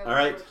 All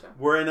right,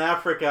 we're in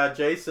Africa.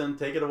 Jason,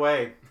 take it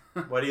away.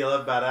 What do you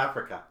love about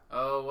Africa?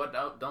 Oh, what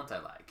don't I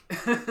like?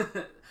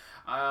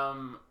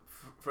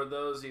 For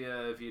those of you,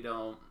 if you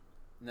don't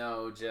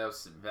know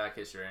Jeff's back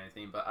history or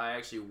anything, but I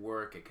actually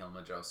work at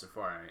Kilimanjaro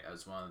Safari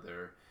as one of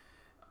their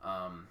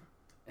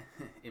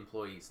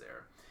employees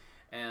there.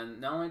 And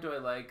not only do I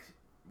like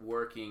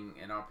working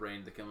and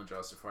operating the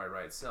Kilimanjaro Safari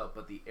ride itself,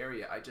 but the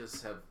area I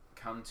just have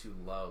come to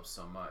love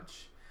so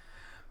much.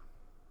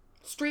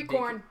 Street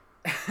corn.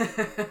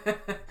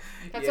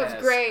 That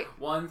sounds great.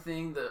 One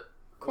thing that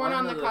corn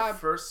on the cob. The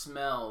first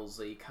smells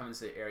that you come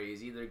into the area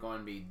is either going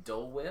to be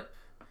Dole Whip,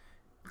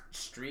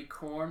 street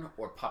corn,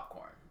 or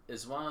popcorn.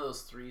 Is one of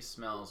those three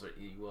smells that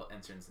you will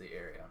enter into the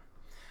area.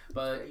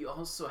 But you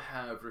also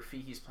have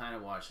Rafiki's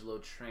Planet Watch, a little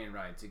train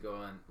ride to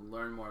go and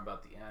learn more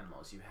about the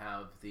animals. You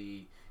have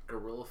the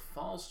Gorilla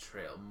Falls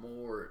Trail,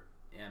 more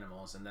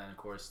animals, and then of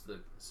course the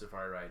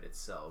safari ride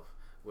itself,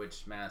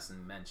 which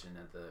Madison mentioned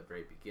at the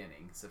very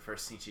beginning. It's the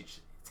first thing she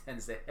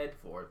tends to head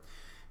for,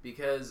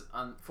 because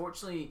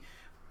unfortunately,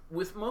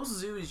 with most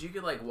zoos you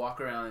could like walk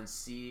around and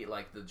see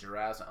like the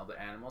giraffes and other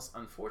animals.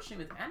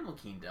 Unfortunately, with Animal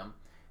Kingdom,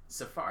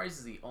 safaris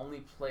is the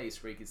only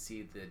place where you can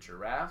see the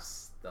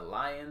giraffes, the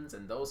lions,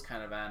 and those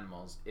kind of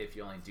animals if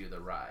you only do the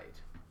ride.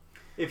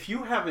 If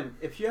you haven't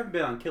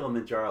been on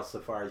Kilimanjaro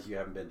safaris, you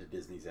haven't been to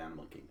Disney's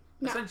Animal Kingdom.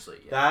 No. Essentially,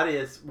 yeah. That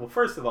is, well,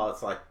 first of all,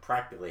 it's like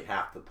practically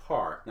half the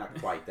park. Not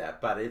quite that,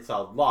 but it's a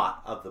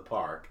lot of the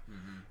park.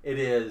 Mm-hmm. It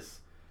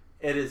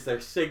is their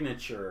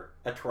signature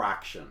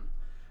attraction.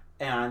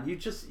 And you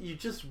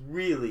just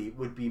really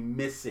would be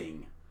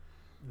missing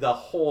the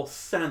whole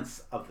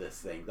sense of this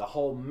thing, the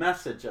whole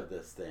message of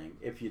this thing,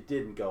 if you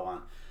didn't go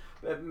on.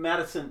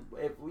 Madison,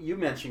 you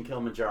mentioned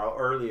Kilimanjaro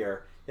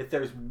earlier. If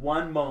there's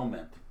one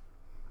moment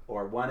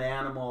or one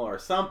animal or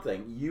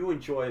something you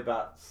enjoy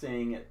about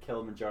seeing at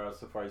Kilimanjaro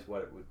safaris,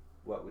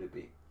 what would it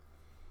be?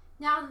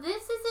 Now,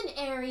 this is an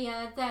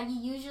area that you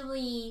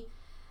usually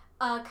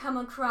come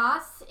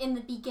across in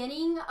the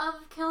beginning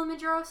of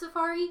Kilimanjaro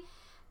Safari,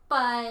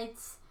 but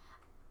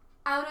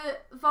out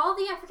of all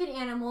the African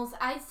animals,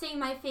 I'd say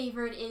my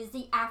favorite is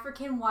the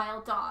African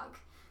wild dog,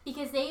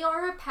 because they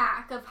are a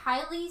pack of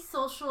highly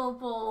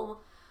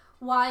sociable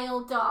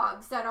wild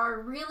dogs that are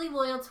really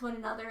loyal to one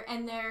another,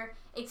 and they're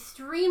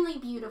extremely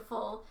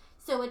beautiful.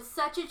 So it's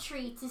such a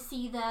treat to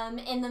see them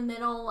in the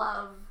middle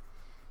of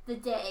the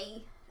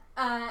day,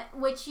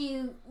 which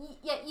you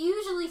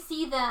usually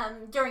see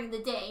them during the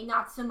day,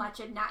 not so much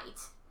at night.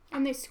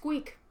 And they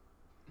squeak.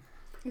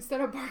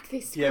 Instead of bark,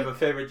 they squeak. Do you have a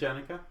favorite,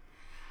 Jenica?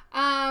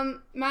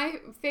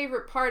 My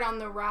favorite part on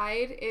the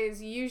ride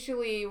is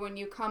usually when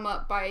you come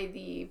up by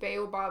the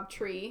baobab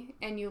tree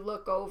and you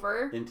look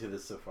over Into the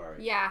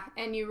safari. Yeah,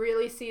 and you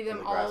really see them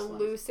the all grasslands.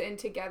 loose in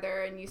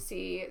together, and you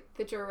see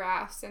the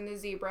giraffes and the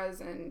zebras,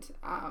 and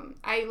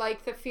I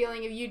like the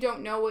feeling of you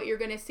don't know what you're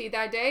going to see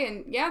that day,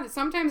 and yeah,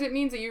 sometimes it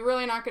means that you're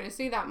really not going to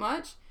see that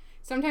much.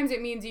 Sometimes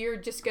it means you're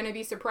just going to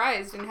be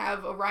surprised and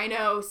have a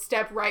rhino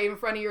step right in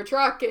front of your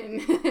truck and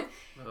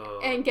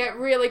and get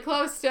really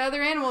close to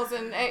other animals,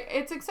 and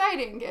it's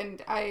exciting,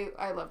 and I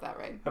love that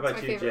ride. How It's about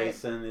my you, favorite ride.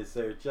 Jason? Is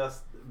there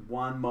just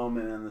one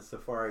moment in the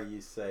safari you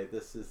say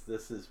this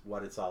is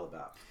what it's all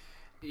about?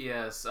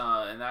 Yes,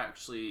 and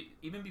actually,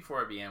 even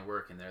before I began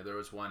working there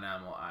was one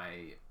animal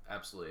I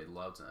absolutely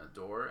loved and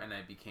adored, and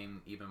I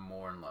became even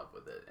more in love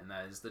with it, and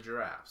that is the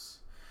giraffes.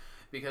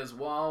 Because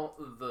while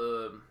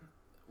the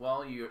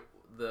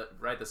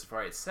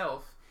safari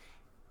itself,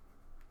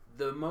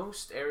 the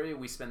most area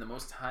we spend the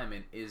most time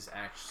in is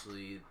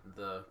actually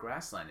the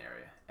grassland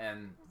area,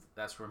 and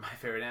that's where my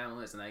favorite animal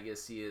is, and I get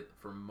to see it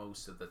for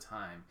most of the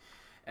time.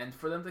 And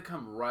for them to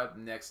come right up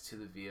next to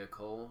the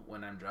vehicle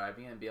when I'm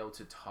driving and be able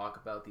to talk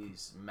about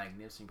these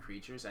magnificent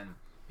creatures and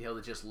be able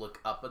to just look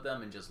up at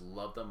them and just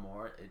love them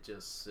more, it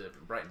just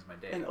brightens my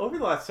day. And over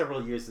the last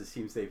several years, it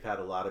seems they've had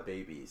a lot of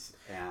babies,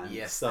 and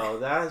Yes. so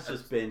that has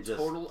just been just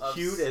total of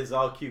cute as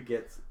all cute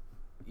gets.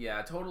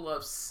 Yeah, a total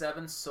of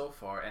 7 so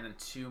far, and then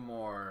 2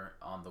 more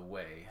on the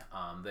way.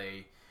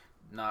 They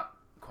not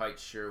quite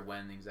sure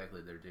when exactly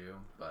they're due,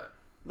 but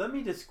Let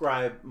me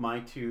describe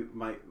my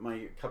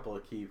couple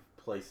of key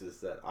places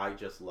that I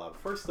just love.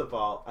 First of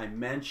all, I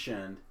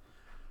mentioned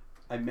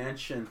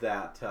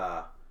that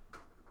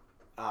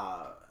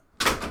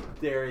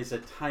there is a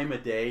time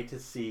of day to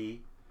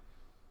see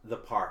the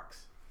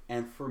parks,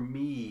 and for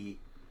me,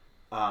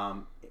 I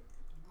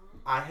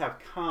have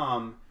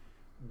come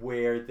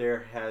where there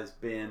has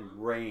been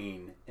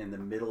rain in the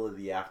middle of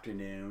the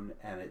afternoon,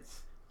 and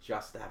it's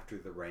just after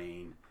the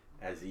rain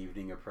as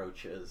evening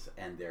approaches,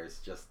 and there's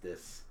just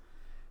this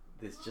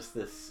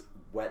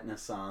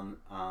wetness on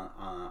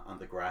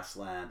the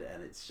grassland,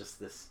 and it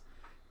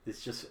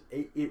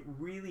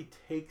really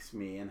takes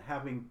me, and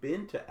having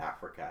been to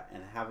Africa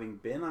and having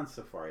been on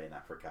safari in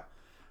Africa,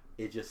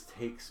 it just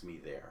takes me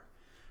there.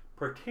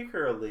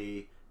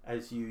 Particularly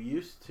as you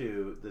used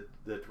to,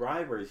 the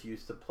drivers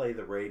used to play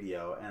the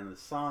radio, and the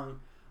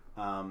song,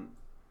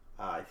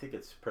 I think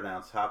it's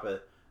pronounced Hapa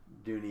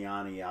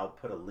Duniani, I'll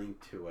put a link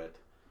to it.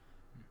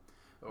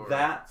 or,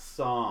 That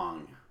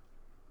song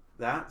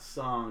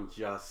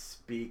just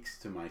speaks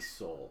to my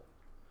soul.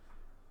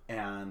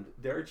 And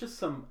there are just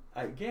some,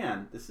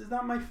 again, this is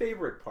not my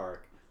favorite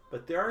park,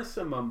 but there are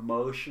some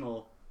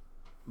emotional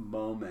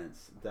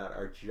moments that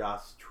are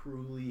just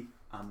truly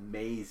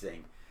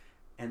amazing.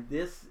 And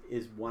this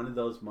is one of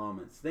those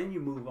moments. Then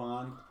you move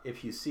on.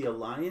 If you see a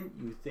lion,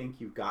 you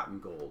think you've gotten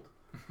gold.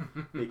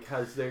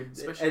 Because they're,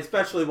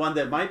 especially one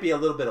that might be a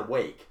little bit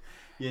awake,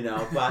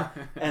 but,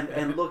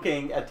 and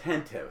looking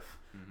attentive.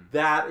 Mm-hmm.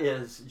 That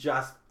is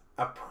just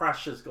a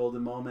precious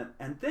golden moment.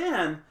 And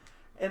then,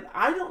 and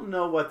I don't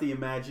know what the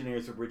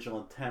Imagineers'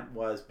 original intent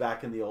was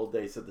back in the old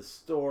days of the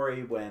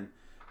story when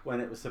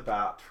it was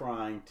about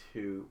trying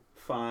to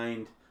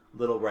find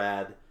Little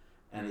Red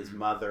and his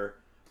mother.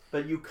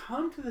 But you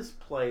come to this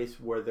place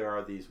where there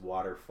are these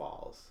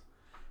waterfalls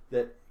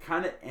that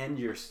kind of end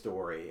your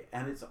story.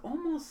 And it's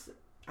almost,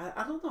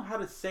 I don't know how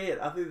to say it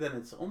other than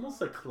it's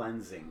almost a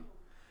cleansing.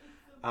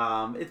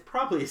 It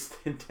probably is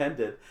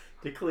intended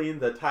to clean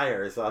the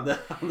tires on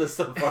the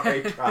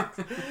safari trucks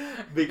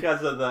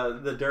because of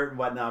the dirt and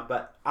whatnot.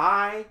 But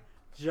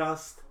it's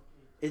just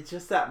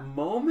that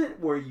moment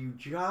where you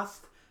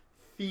just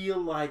feel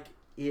like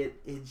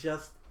it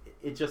just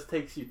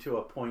takes you to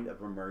a point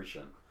of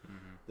immersion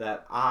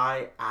that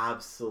I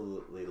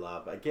absolutely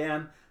love.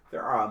 Again,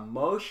 there are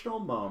emotional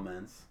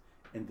moments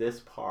in this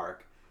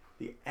park.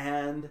 The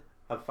end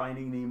of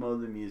Finding Nemo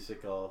the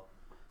musical,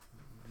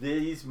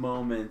 these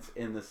moments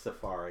in the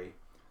safari,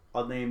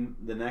 I'll name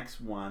the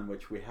next one,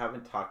 which we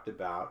haven't talked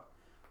about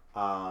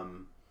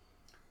in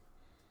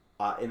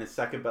a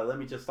second, but let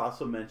me just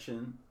also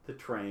mention the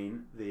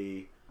train,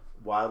 the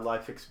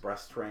Wildlife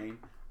Express train.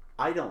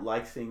 I don't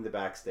like seeing the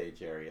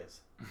backstage areas,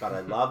 but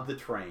I love the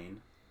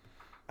train.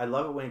 I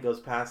love it when it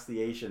goes past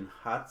the Asian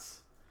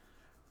huts.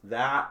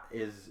 That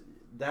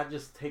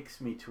just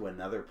takes me to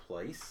another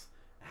place,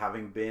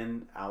 having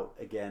been out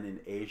again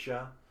in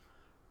Asia.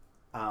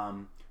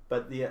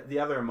 But the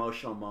other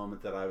emotional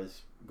moment that I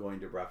was going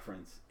to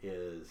reference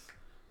is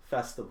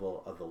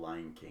Festival of the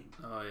Lion King.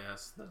 Oh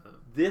yes.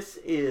 This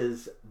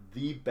is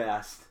the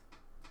best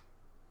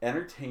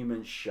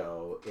entertainment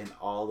show in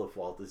all of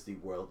Walt Disney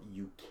World.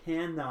 You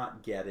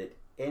cannot get it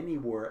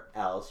anywhere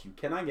else. You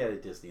cannot get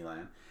it at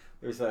Disneyland.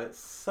 There's a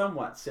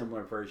somewhat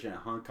similar version in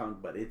Hong Kong,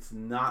 but it's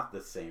not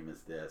the same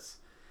as this.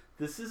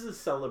 This is a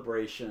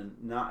celebration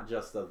not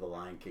just of the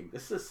Lion King.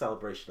 This is a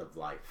celebration of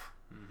life.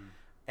 Mm-hmm.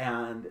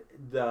 And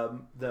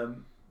the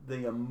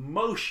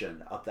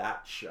emotion of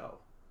that show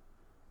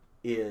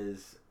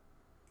is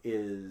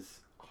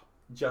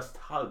just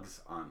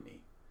hugs on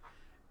me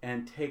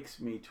and takes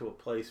me to a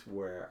place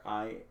where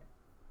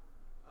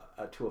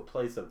to a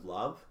place of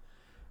love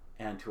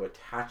and to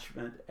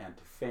attachment and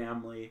to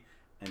family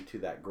and to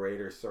that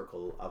greater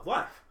circle of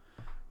life.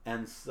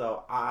 And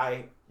so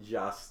I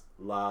just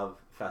love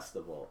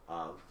Festival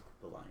of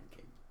the Lion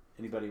King.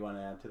 Anybody want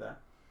to add to that?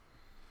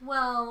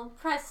 Well,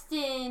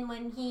 Preston,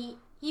 when he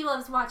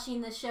loves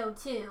watching the show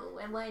too,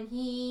 and when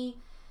he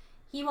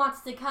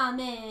wants to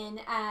come in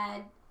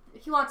and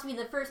he wants to be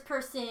the first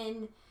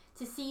person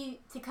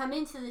to come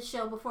into the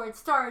show before it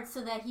starts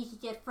so that he can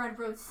get front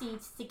row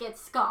seats to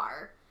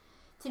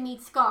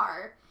meet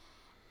Scar.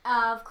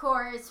 Of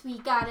course, we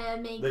gotta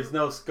make... There's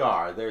no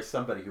Scar. There's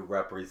somebody who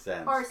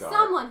represents or Scar.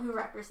 Someone who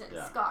represents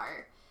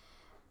Scar.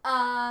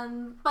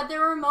 But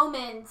there were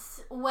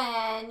moments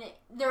when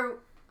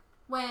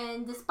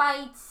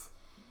despite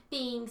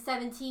being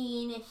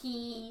 17,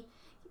 he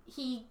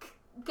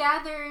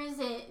gathers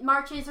and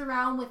marches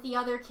around with the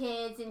other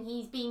kids, and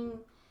he's being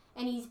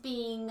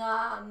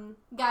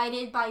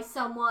guided by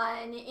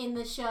someone in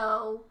the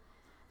show.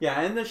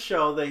 Yeah, in the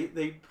show,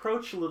 they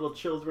approach little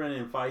children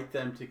and invite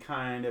them to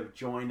kind of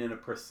join in a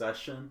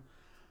procession.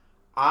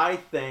 I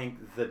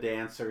think the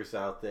dancers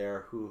out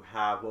there who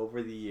have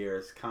over the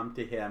years come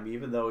to him,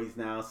 even though he's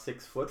now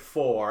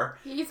 6'4",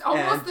 he's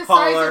almost the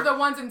taller, size of the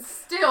ones in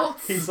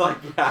stilts. He's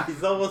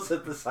he's almost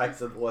at the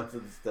size of the ones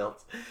in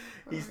stilts.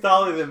 He's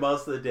taller than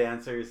most of the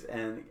dancers,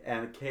 and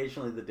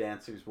occasionally the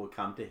dancers will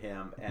come to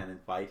him and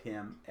invite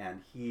him,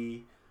 and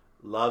he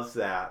loves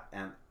that.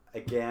 And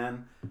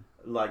again,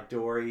 like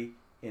Dory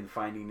in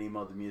Finding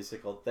Nemo the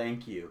musical,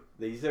 thank you.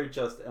 These are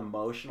just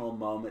emotional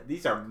moments.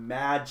 These are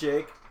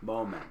magic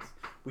moments.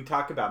 We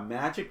talk about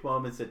magic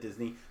moments at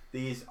Disney.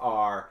 These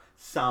are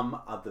some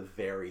of the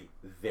very,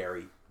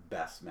 very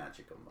best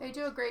magical moments.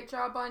 They do a great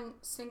job on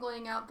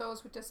singling out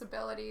those with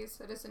disabilities.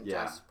 It isn't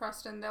just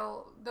Preston.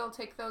 They'll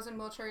take those in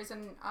wheelchairs,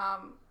 and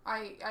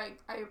I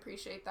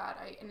appreciate that.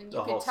 And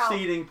you can tell the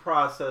seating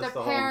process.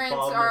 The parents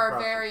are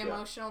very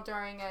emotional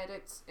during it.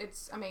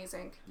 It's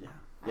amazing.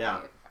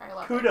 Yeah, I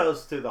love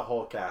kudos to the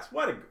whole cast.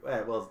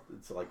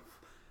 It's like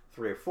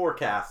 3 or 4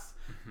 casts,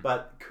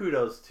 but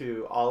kudos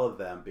to all of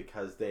them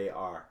because they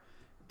are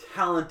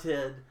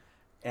talented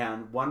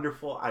and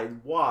wonderful. I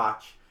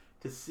watch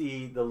to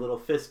see the little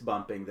fist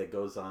bumping that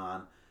goes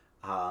on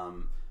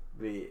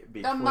between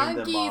the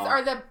monkeys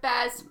are the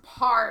best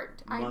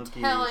part. I'm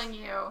telling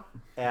you.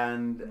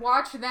 And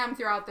watch them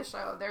throughout the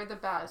show. They're the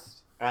best.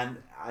 And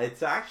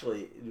it's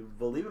actually,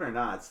 believe it or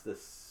not, it's the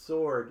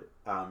sword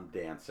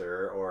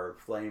dancer or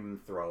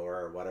flamethrower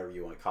or whatever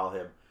you want to call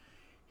him.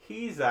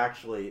 He's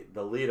actually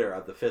the leader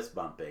of the fist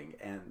bumping.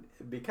 And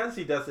because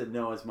he doesn't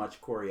know as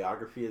much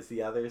choreography as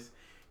the others,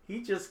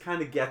 he just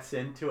kind of gets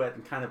into it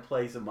and kind of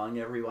plays among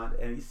everyone.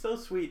 And he's so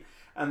sweet.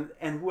 And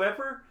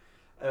whoever,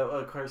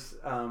 of course,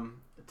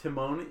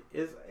 Timon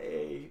is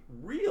a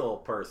real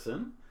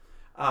person.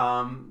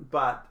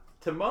 But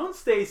Timon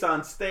stays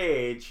on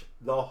stage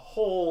the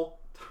whole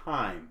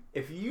time.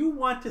 If you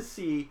want to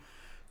see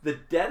the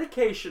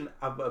dedication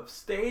of a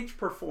stage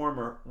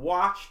performer,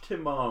 watch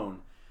Timon.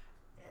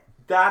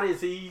 That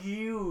is a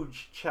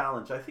huge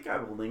challenge. I think I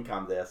have a link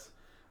on this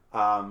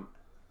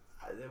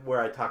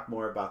where I talk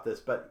more about this,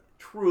 but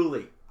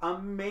truly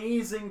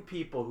amazing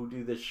people who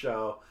do this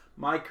show.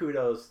 My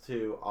kudos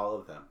to all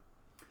of them.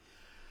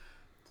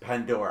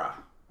 Pandora,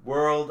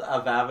 World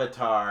of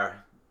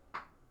Avatar.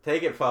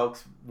 Take it,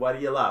 folks. What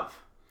do you love?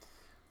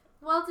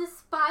 Well,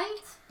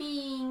 despite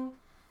being...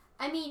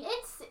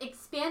 it's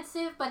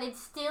expansive, but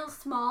it's still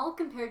small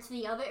compared to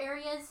the other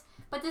areas.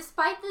 But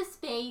despite the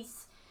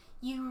space,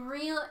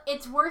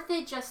 it's worth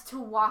it just to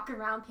walk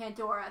around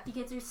Pandora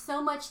because there's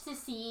so much to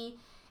see,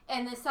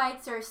 and the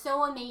sights are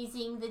so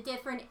amazing. The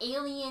different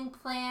alien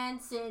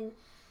plants and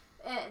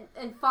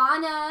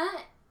fauna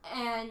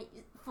and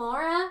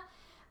flora.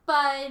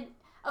 But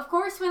Of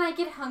course, when I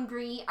get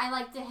hungry, I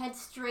like to head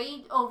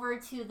straight over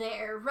to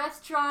their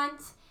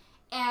restaurant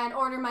and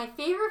order my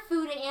favorite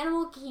food at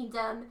Animal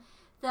Kingdom,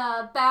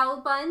 the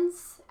bao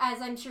buns,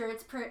 as I'm sure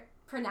it's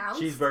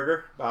pronounced.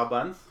 Cheeseburger, bao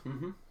buns.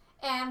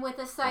 And with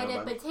a side Bao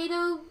of buns.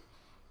 potato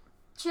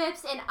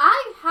chips. And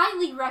I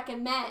highly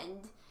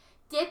recommend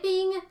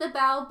dipping the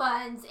bao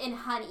buns in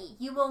honey.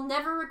 You will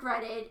never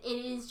regret it.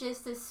 It is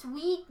just a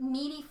sweet,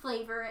 meaty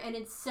flavor, and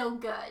it's so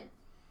good.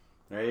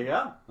 There you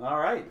go. All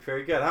right.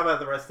 Very good. How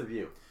about the rest of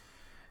you?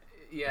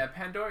 Yeah,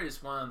 Pandora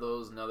is one of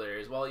those in other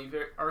areas. While you've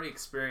already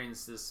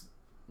experienced this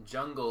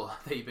jungle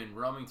that you've been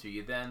roaming through,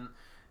 you then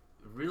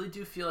really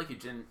do feel like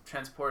you've been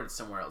transported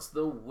somewhere else.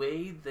 The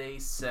way they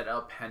set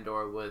up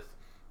Pandora with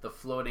the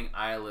floating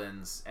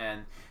islands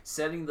and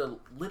setting the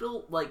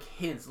little like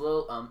hints,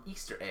 little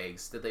Easter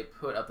eggs that they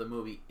put up the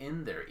movie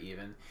in there,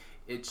 even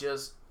it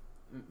just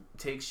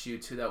takes you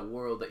to that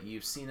world that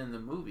you've seen in the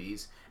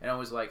movies, and I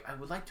was like, I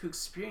would like to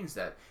experience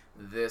that.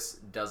 This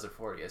does it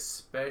for you,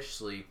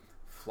 especially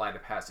Flight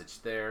of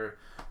Passage, their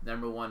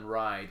 #1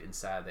 ride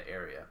inside the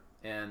area.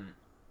 And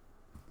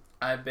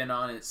I've been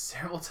on it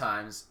several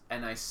times,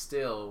 and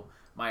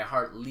my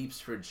heart leaps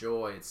for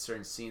joy at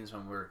certain scenes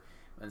when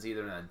it's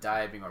either in a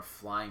diving or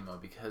flying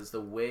mode, because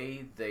the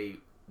way they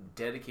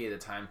dedicate the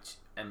time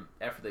and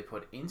effort they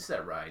put into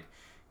that ride,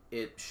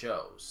 it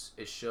shows.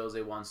 It shows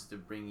they wanted to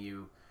bring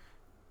you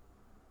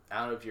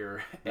out of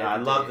your. Yeah, I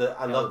love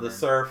the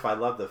surf. I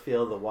love the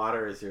feel of the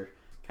water as you're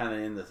kind of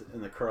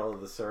in the curl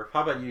of the surf.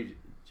 How about you,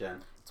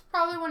 Jen? It's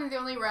probably one of the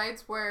only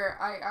rides where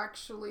I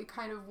actually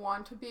kind of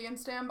want to be in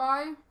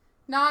standby.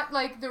 Not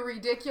like the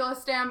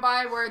ridiculous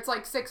standby where it's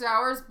like 6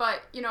 hours,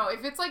 but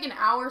if it's like an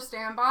hour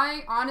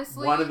standby,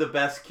 honestly, One of the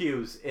best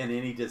queues in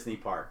any Disney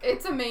park,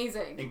 it's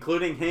amazing.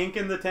 including Hank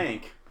in the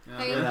Tank.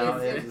 Hank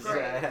is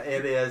great.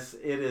 It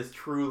is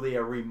truly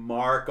a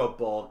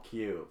remarkable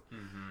queue.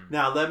 Mm-hmm.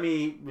 Now let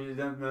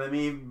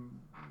me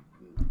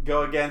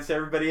go against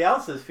everybody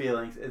else's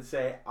feelings and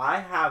say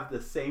I have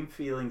the same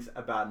feelings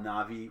about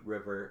Navi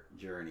River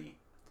Journey.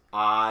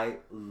 I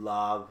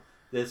love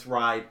this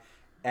ride,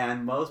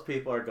 and most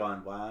people are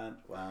going, what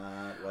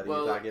are you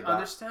talking about?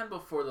 Understandable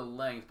for the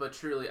length, but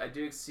truly, I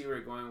do see where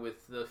you're going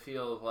with the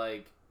feel of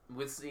like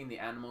with seeing the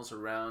animals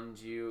around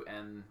you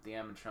and the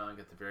animatronic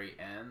at the very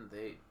end.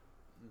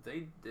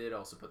 They did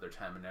also put their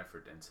time and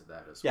effort into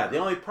that as well. Yeah, the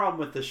only problem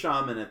with the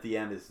shaman at the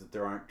end is that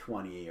there aren't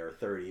 20 or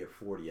 30 or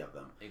 40 of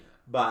them.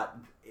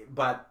 Exactly.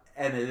 But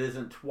and it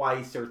isn't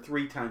twice or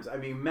 3 times. I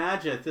mean,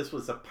 imagine if this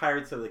was a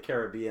Pirates of the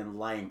Caribbean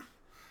length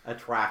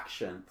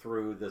attraction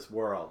through this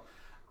world.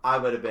 I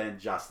would have been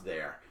just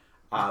there.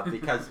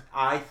 Because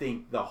I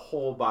think the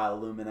whole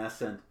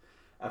bioluminescent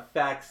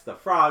effects, the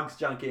frogs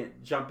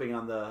jumping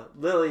on the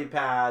lily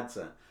pads,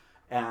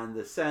 and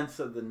the sense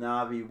of the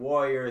Navi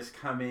warriors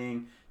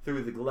coming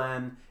through the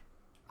glen.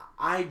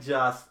 I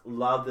just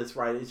love this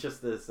ride. It's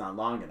just that it's not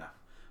long enough.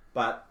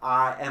 But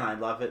I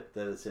love it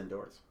that it's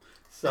indoors.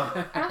 So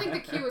I don't think the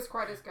queue is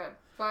quite as good.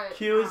 But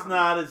queue is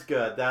not as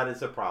good. That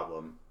is a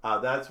problem.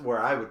 That's where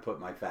I would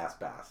put my fast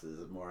pass,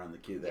 is more on the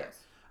queue there. Yes.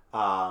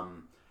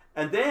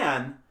 And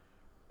then,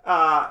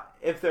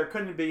 if there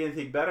couldn't be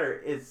anything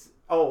better, it's...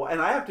 Oh,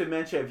 and I have to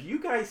mention, have you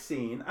guys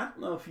seen... I don't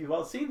know if you've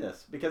all seen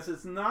this, because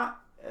it's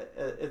not...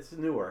 it's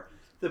newer.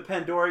 The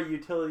Pandora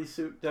utility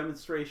suit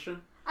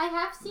demonstration. I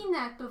have seen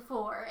that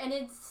before, and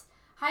it's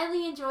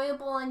highly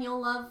enjoyable, and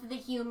you'll love the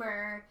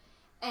humor.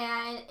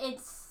 And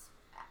it's,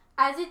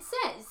 as it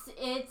says,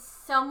 it's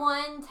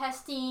someone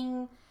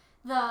testing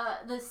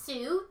the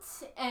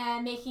suit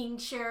and making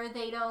sure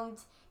they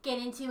don't get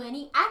into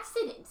any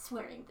accidents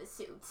wearing the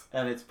suit.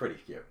 And it's pretty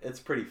cute. It's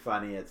pretty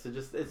funny.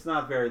 It's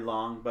not very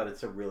long, but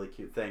it's a really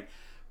cute thing.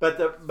 But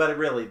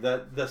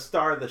the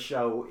star of the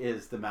show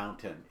is the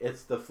mountain.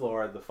 It's the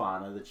flora, the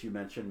fauna that you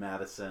mentioned,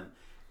 Madison.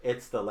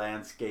 It's the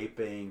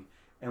landscaping,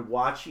 and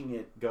watching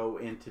it go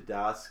into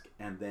dusk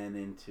and then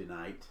into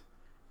night.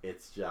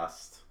 It's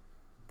just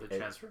the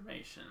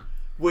transformation.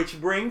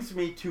 Which brings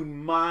me to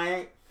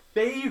my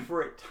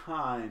favorite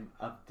time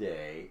of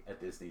day at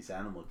Disney's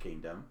Animal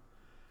Kingdom.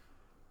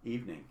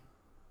 Evening.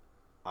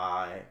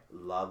 I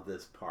love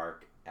this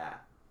park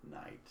at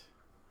night.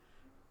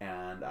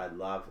 And I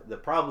love... The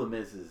problem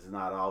is it's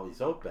not always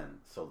open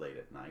so late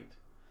at night.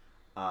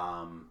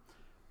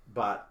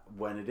 But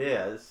when it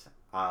is,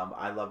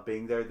 I love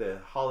being there. The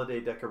holiday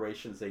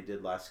decorations they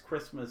did last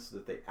Christmas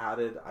that they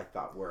added, I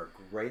thought were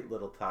a great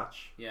little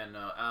touch. Yeah,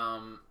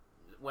 no.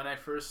 When I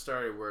first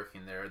started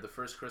working there, the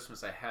first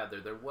Christmas I had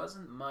there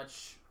wasn't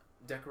much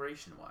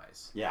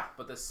decoration-wise. Yeah.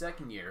 But the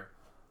second year...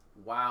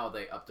 Wow,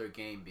 they upped their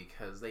game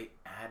because they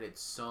added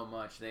so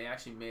much. They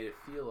actually made it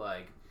feel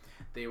like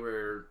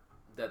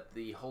that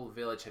the whole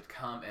village had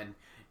come and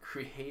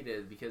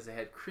created, because they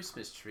had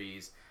Christmas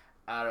trees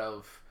out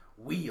of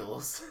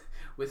wheels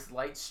with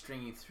light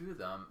stringing through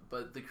them.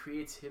 But the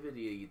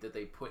creativity that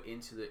they put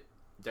into the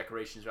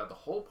decorations throughout the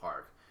whole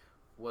park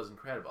was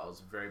incredible. I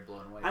was very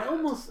blown away.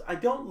 I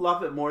don't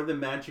love it more than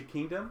Magic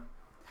Kingdom,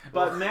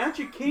 but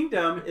Magic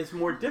Kingdom is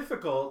more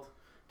difficult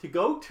to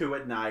go to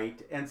at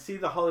night and see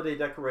the holiday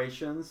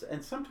decorations.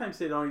 And sometimes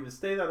they don't even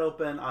stay that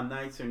open on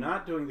nights they're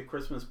not doing the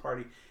Christmas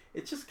party.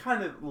 It's just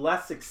kind of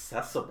less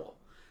accessible.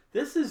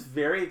 This is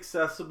very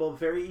accessible,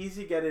 very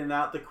easy to get in and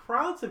out. The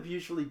crowds have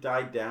usually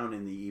died down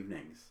in the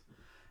evenings.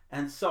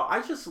 And so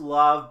I just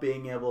love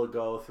being able to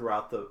go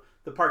throughout the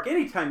park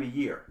any time of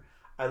year.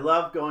 I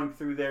love going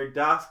through there,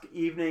 dusk,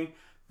 evening.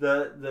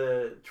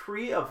 The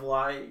Tree of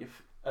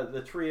Life,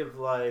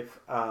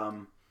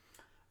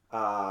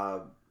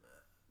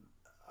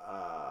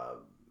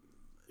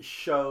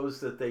 shows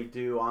that they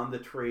do on the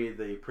tree,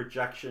 the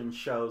projection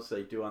shows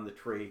they do on the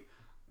tree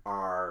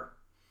are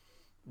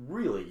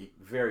really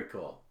very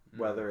cool.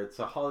 Whether it's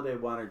a holiday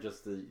one or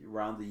just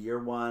around the year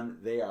one,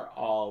 they are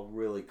all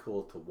really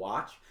cool to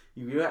watch.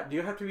 Do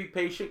you have to be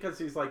patient because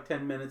there's like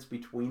 10 minutes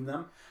between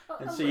them,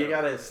 and so you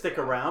got to stick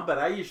around. But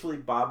I usually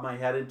bob my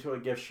head into a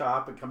gift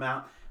shop and come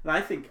out, and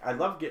I think I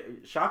love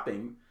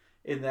shopping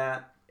in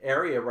that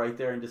area right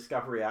there in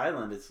Discovery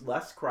Island. It's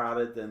less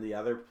crowded than the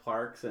other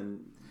parks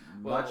and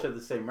much of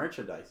the same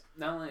merchandise.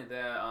 Not only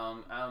that, I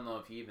don't know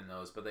if you even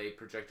noticed, but they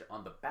project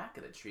on the back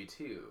of the tree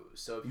too.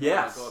 So if you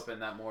want to go up in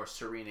that more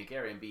serenic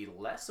area and be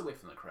less away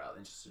from the crowd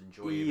and just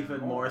enjoy even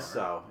more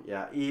so.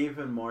 Yeah,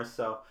 even more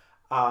so.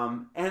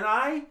 Now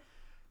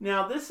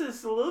this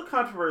is a little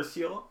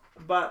controversial,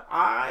 but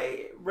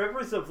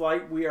Rivers of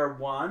Light, We Are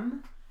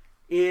One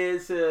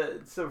it's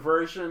a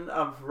version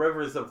of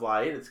Rivers of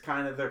Light.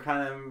 They're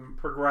kind of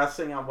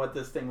progressing on what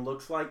this thing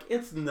looks like.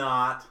 It's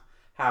not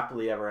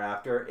Happily Ever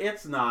After.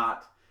 It's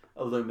not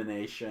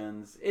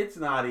Illuminations. It's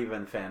not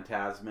even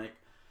Fantasmic.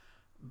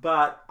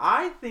 But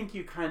I think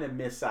you kind of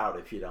miss out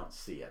if you don't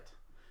see it.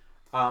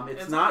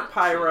 It's not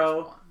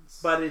Pyro,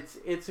 but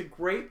it's a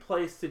great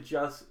place to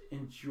just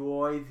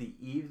enjoy the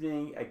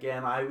evening.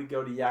 Again, I would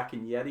go to Yak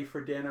and Yeti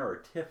for dinner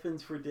or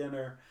Tiffin's for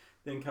dinner,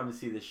 then come and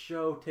see the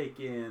show, take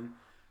in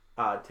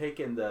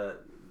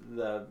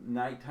the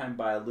Nighttime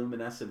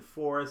Bioluminescent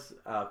Forest,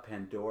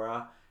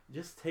 Pandora.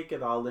 Just take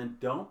it all in.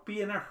 Don't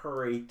be in a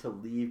hurry to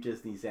leave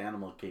Disney's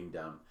Animal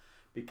Kingdom,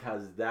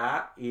 because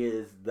that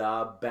is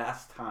the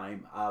best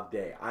time of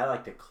day. I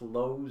like to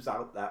close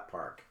out that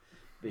park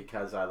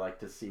because I like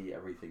to see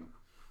everything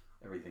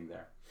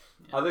there.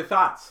 Yeah. Other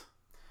thoughts?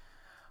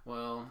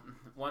 Well,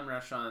 one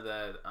restaurant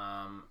that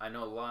I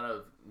know a lot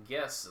of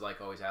guests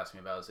always ask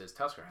me about is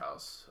Tusker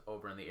House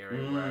over in the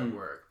area where I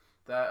work.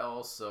 That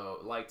also,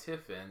 like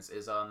Tiffin's,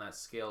 is on that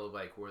scale of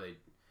where they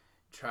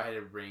try to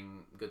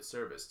bring good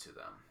service to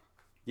them.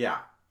 Yeah.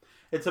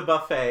 It's a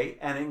buffet,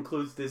 and it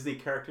includes Disney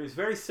characters,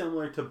 very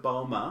similar to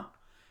Boma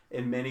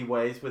in many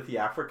ways, with the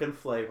African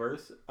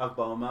flavors of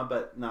Boma,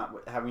 but not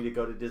having to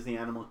go to Disney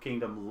Animal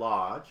Kingdom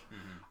Lodge.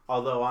 Mm-hmm.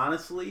 Although,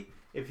 honestly,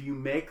 if you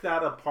make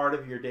that a part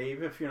of your day,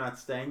 even if you're not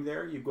staying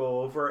there, you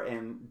go over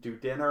and do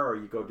dinner, or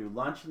you go do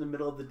lunch in the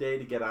middle of the day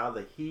to get out of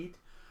the heat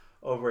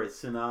over at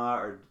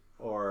Sanaa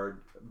or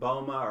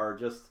Boma, or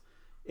just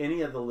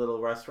any of the little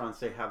restaurants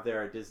they have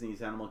there at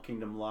Disney's Animal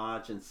Kingdom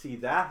Lodge, and see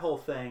that whole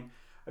thing.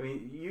 I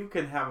mean, you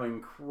can have an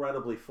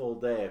incredibly full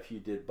day if you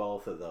did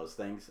both of those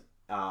things.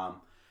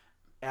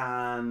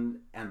 And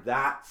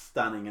that's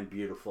stunning and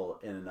beautiful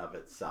in and of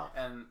itself.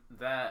 And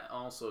that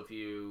also, if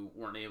you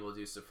weren't able to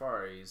do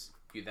safaris,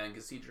 you then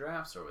could see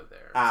giraffes over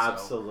there.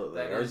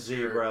 Absolutely. So or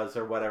zebras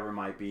or whatever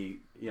might be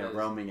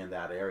roaming in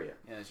that area.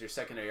 Yeah, it's your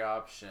secondary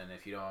option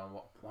if you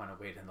don't want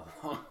to wait in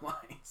the long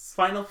lines.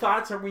 Final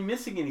thoughts? Are we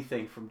missing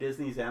anything from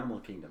Disney's Animal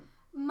Kingdom?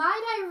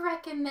 Might I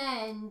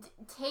recommend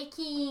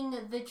taking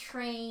the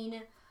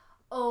train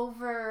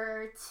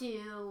over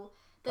to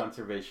the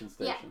conservation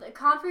station? Yeah, the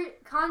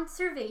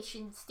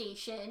conservation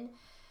station.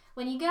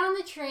 When you get on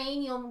the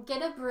train, you'll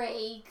get a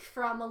break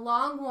from a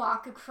long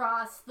walk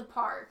across the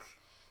park.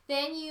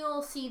 Then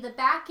you'll see the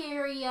back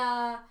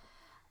area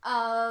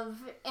of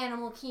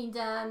Animal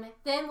Kingdom.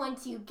 Then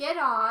once you get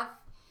off,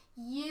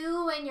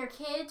 you and your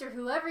kids or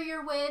whoever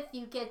you're with,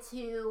 you get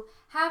to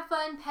have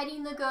fun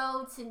petting the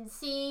goats and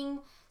seeing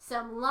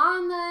some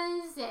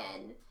llamas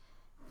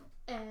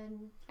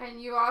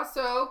and you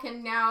also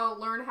can now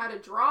learn how to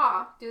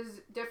draw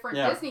different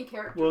Disney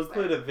characters. We'll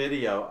include a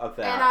video of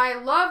that. And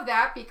I love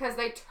that because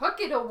they took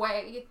it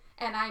away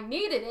and I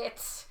needed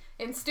it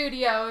in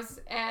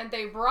studios and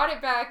they brought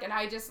it back, and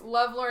I just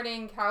love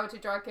learning how to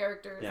draw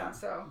characters. Yeah, and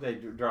so they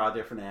draw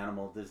different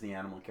Disney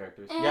animal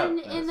characters. And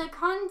in the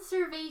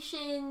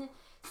conservation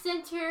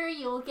center,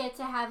 you'll get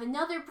to have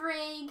another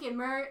break,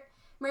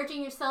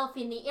 immersing yourself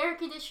in the air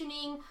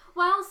conditioning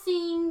while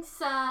seeing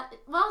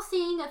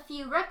a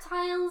few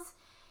reptiles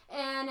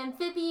and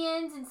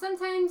amphibians, and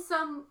sometimes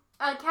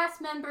a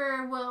cast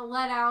member will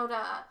let out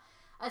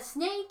a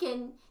snake,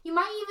 and you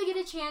might even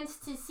get a chance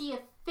to see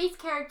face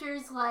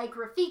characters like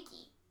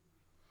Rafiki.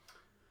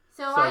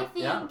 So I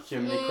think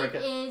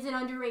it is an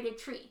underrated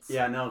treat.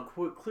 Yeah, no,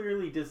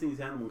 clearly Disney's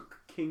Animal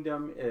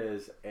Kingdom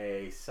is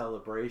a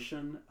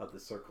celebration of the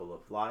circle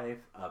of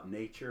life, of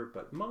nature,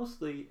 but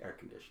mostly air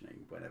conditioning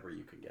whenever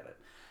you can get it.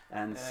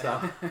 And so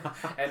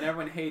and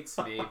everyone hates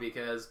me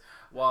because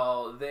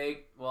while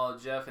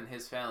Jeff and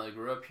his family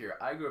grew up here,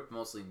 I grew up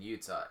mostly in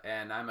Utah,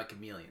 and I'm a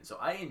chameleon, so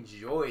I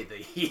enjoy the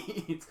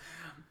heat.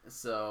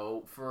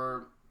 So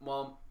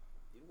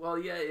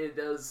yeah, it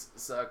does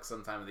suck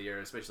some time of the year,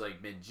 especially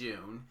like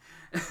mid-June.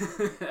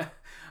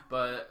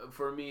 But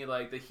for me,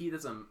 like, the heat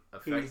doesn't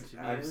affect me.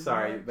 I'm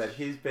sorry, but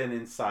he's been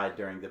inside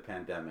during the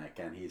pandemic,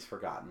 and he's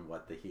forgotten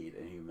what the heat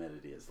and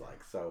humidity is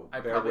like. So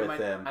bear with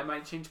him. I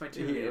might change my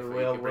tune.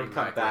 We'll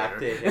come back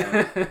to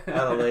him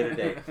at a later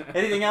date.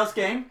 Anything else,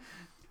 gang?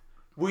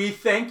 We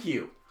thank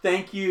you.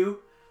 Thank you,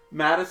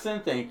 Madison.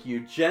 Thank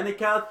you,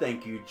 Jenica.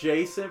 Thank you,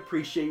 Jason.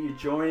 Appreciate you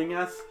joining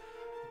us.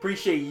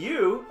 Appreciate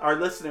you, our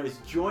listeners,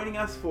 joining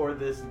us for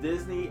this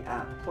Disney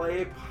at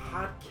Play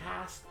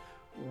podcast.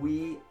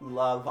 We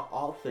love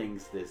all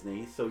things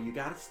Disney, so you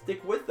got to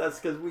stick with us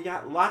because we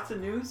got lots of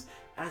news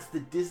as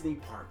the Disney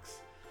parks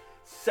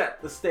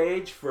set the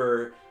stage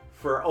for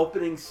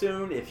opening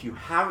soon. If you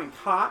haven't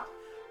caught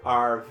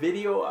our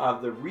video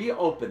of the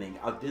reopening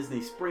of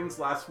Disney Springs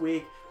last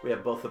week, we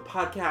have both a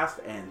podcast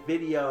and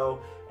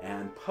video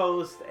and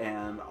post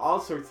and all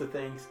sorts of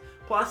things.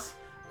 Plus,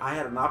 I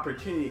had an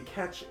opportunity to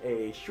catch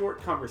a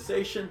short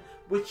conversation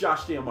with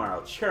Josh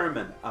D'Amaro,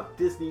 chairman of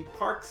Disney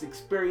Parks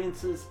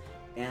Experiences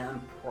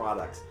and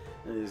Products.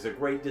 And there's a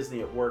great Disney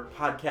at Work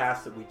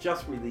podcast that we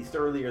just released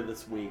earlier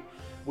this week,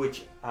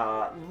 which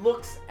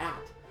looks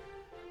at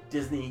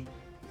Disney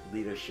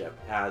leadership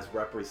as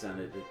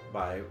represented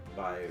by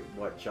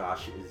what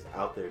Josh is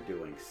out there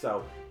doing.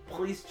 So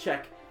please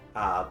check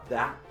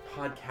that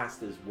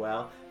podcast as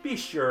well. Be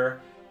sure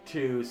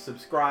to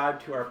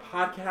subscribe to our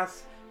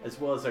podcast as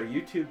well as our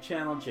YouTube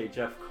channel, J.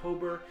 Jeff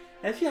Kober.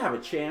 And if you have a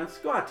chance,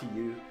 go out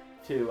to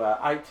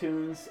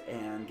iTunes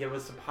and give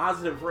us a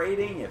positive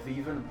rating, if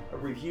even a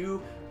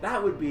review.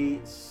 That would be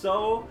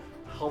so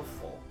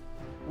helpful.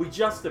 We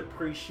just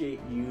appreciate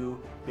you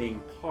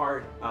being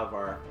part of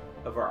our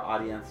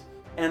audience.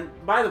 And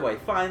by the way,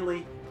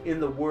 finally, in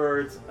the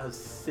words of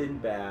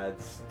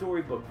Sinbad's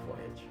storybook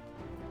voyage,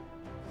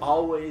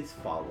 always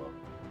follow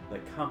the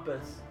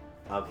compass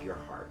of your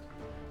heart.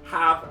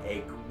 Have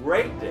a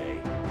great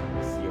day.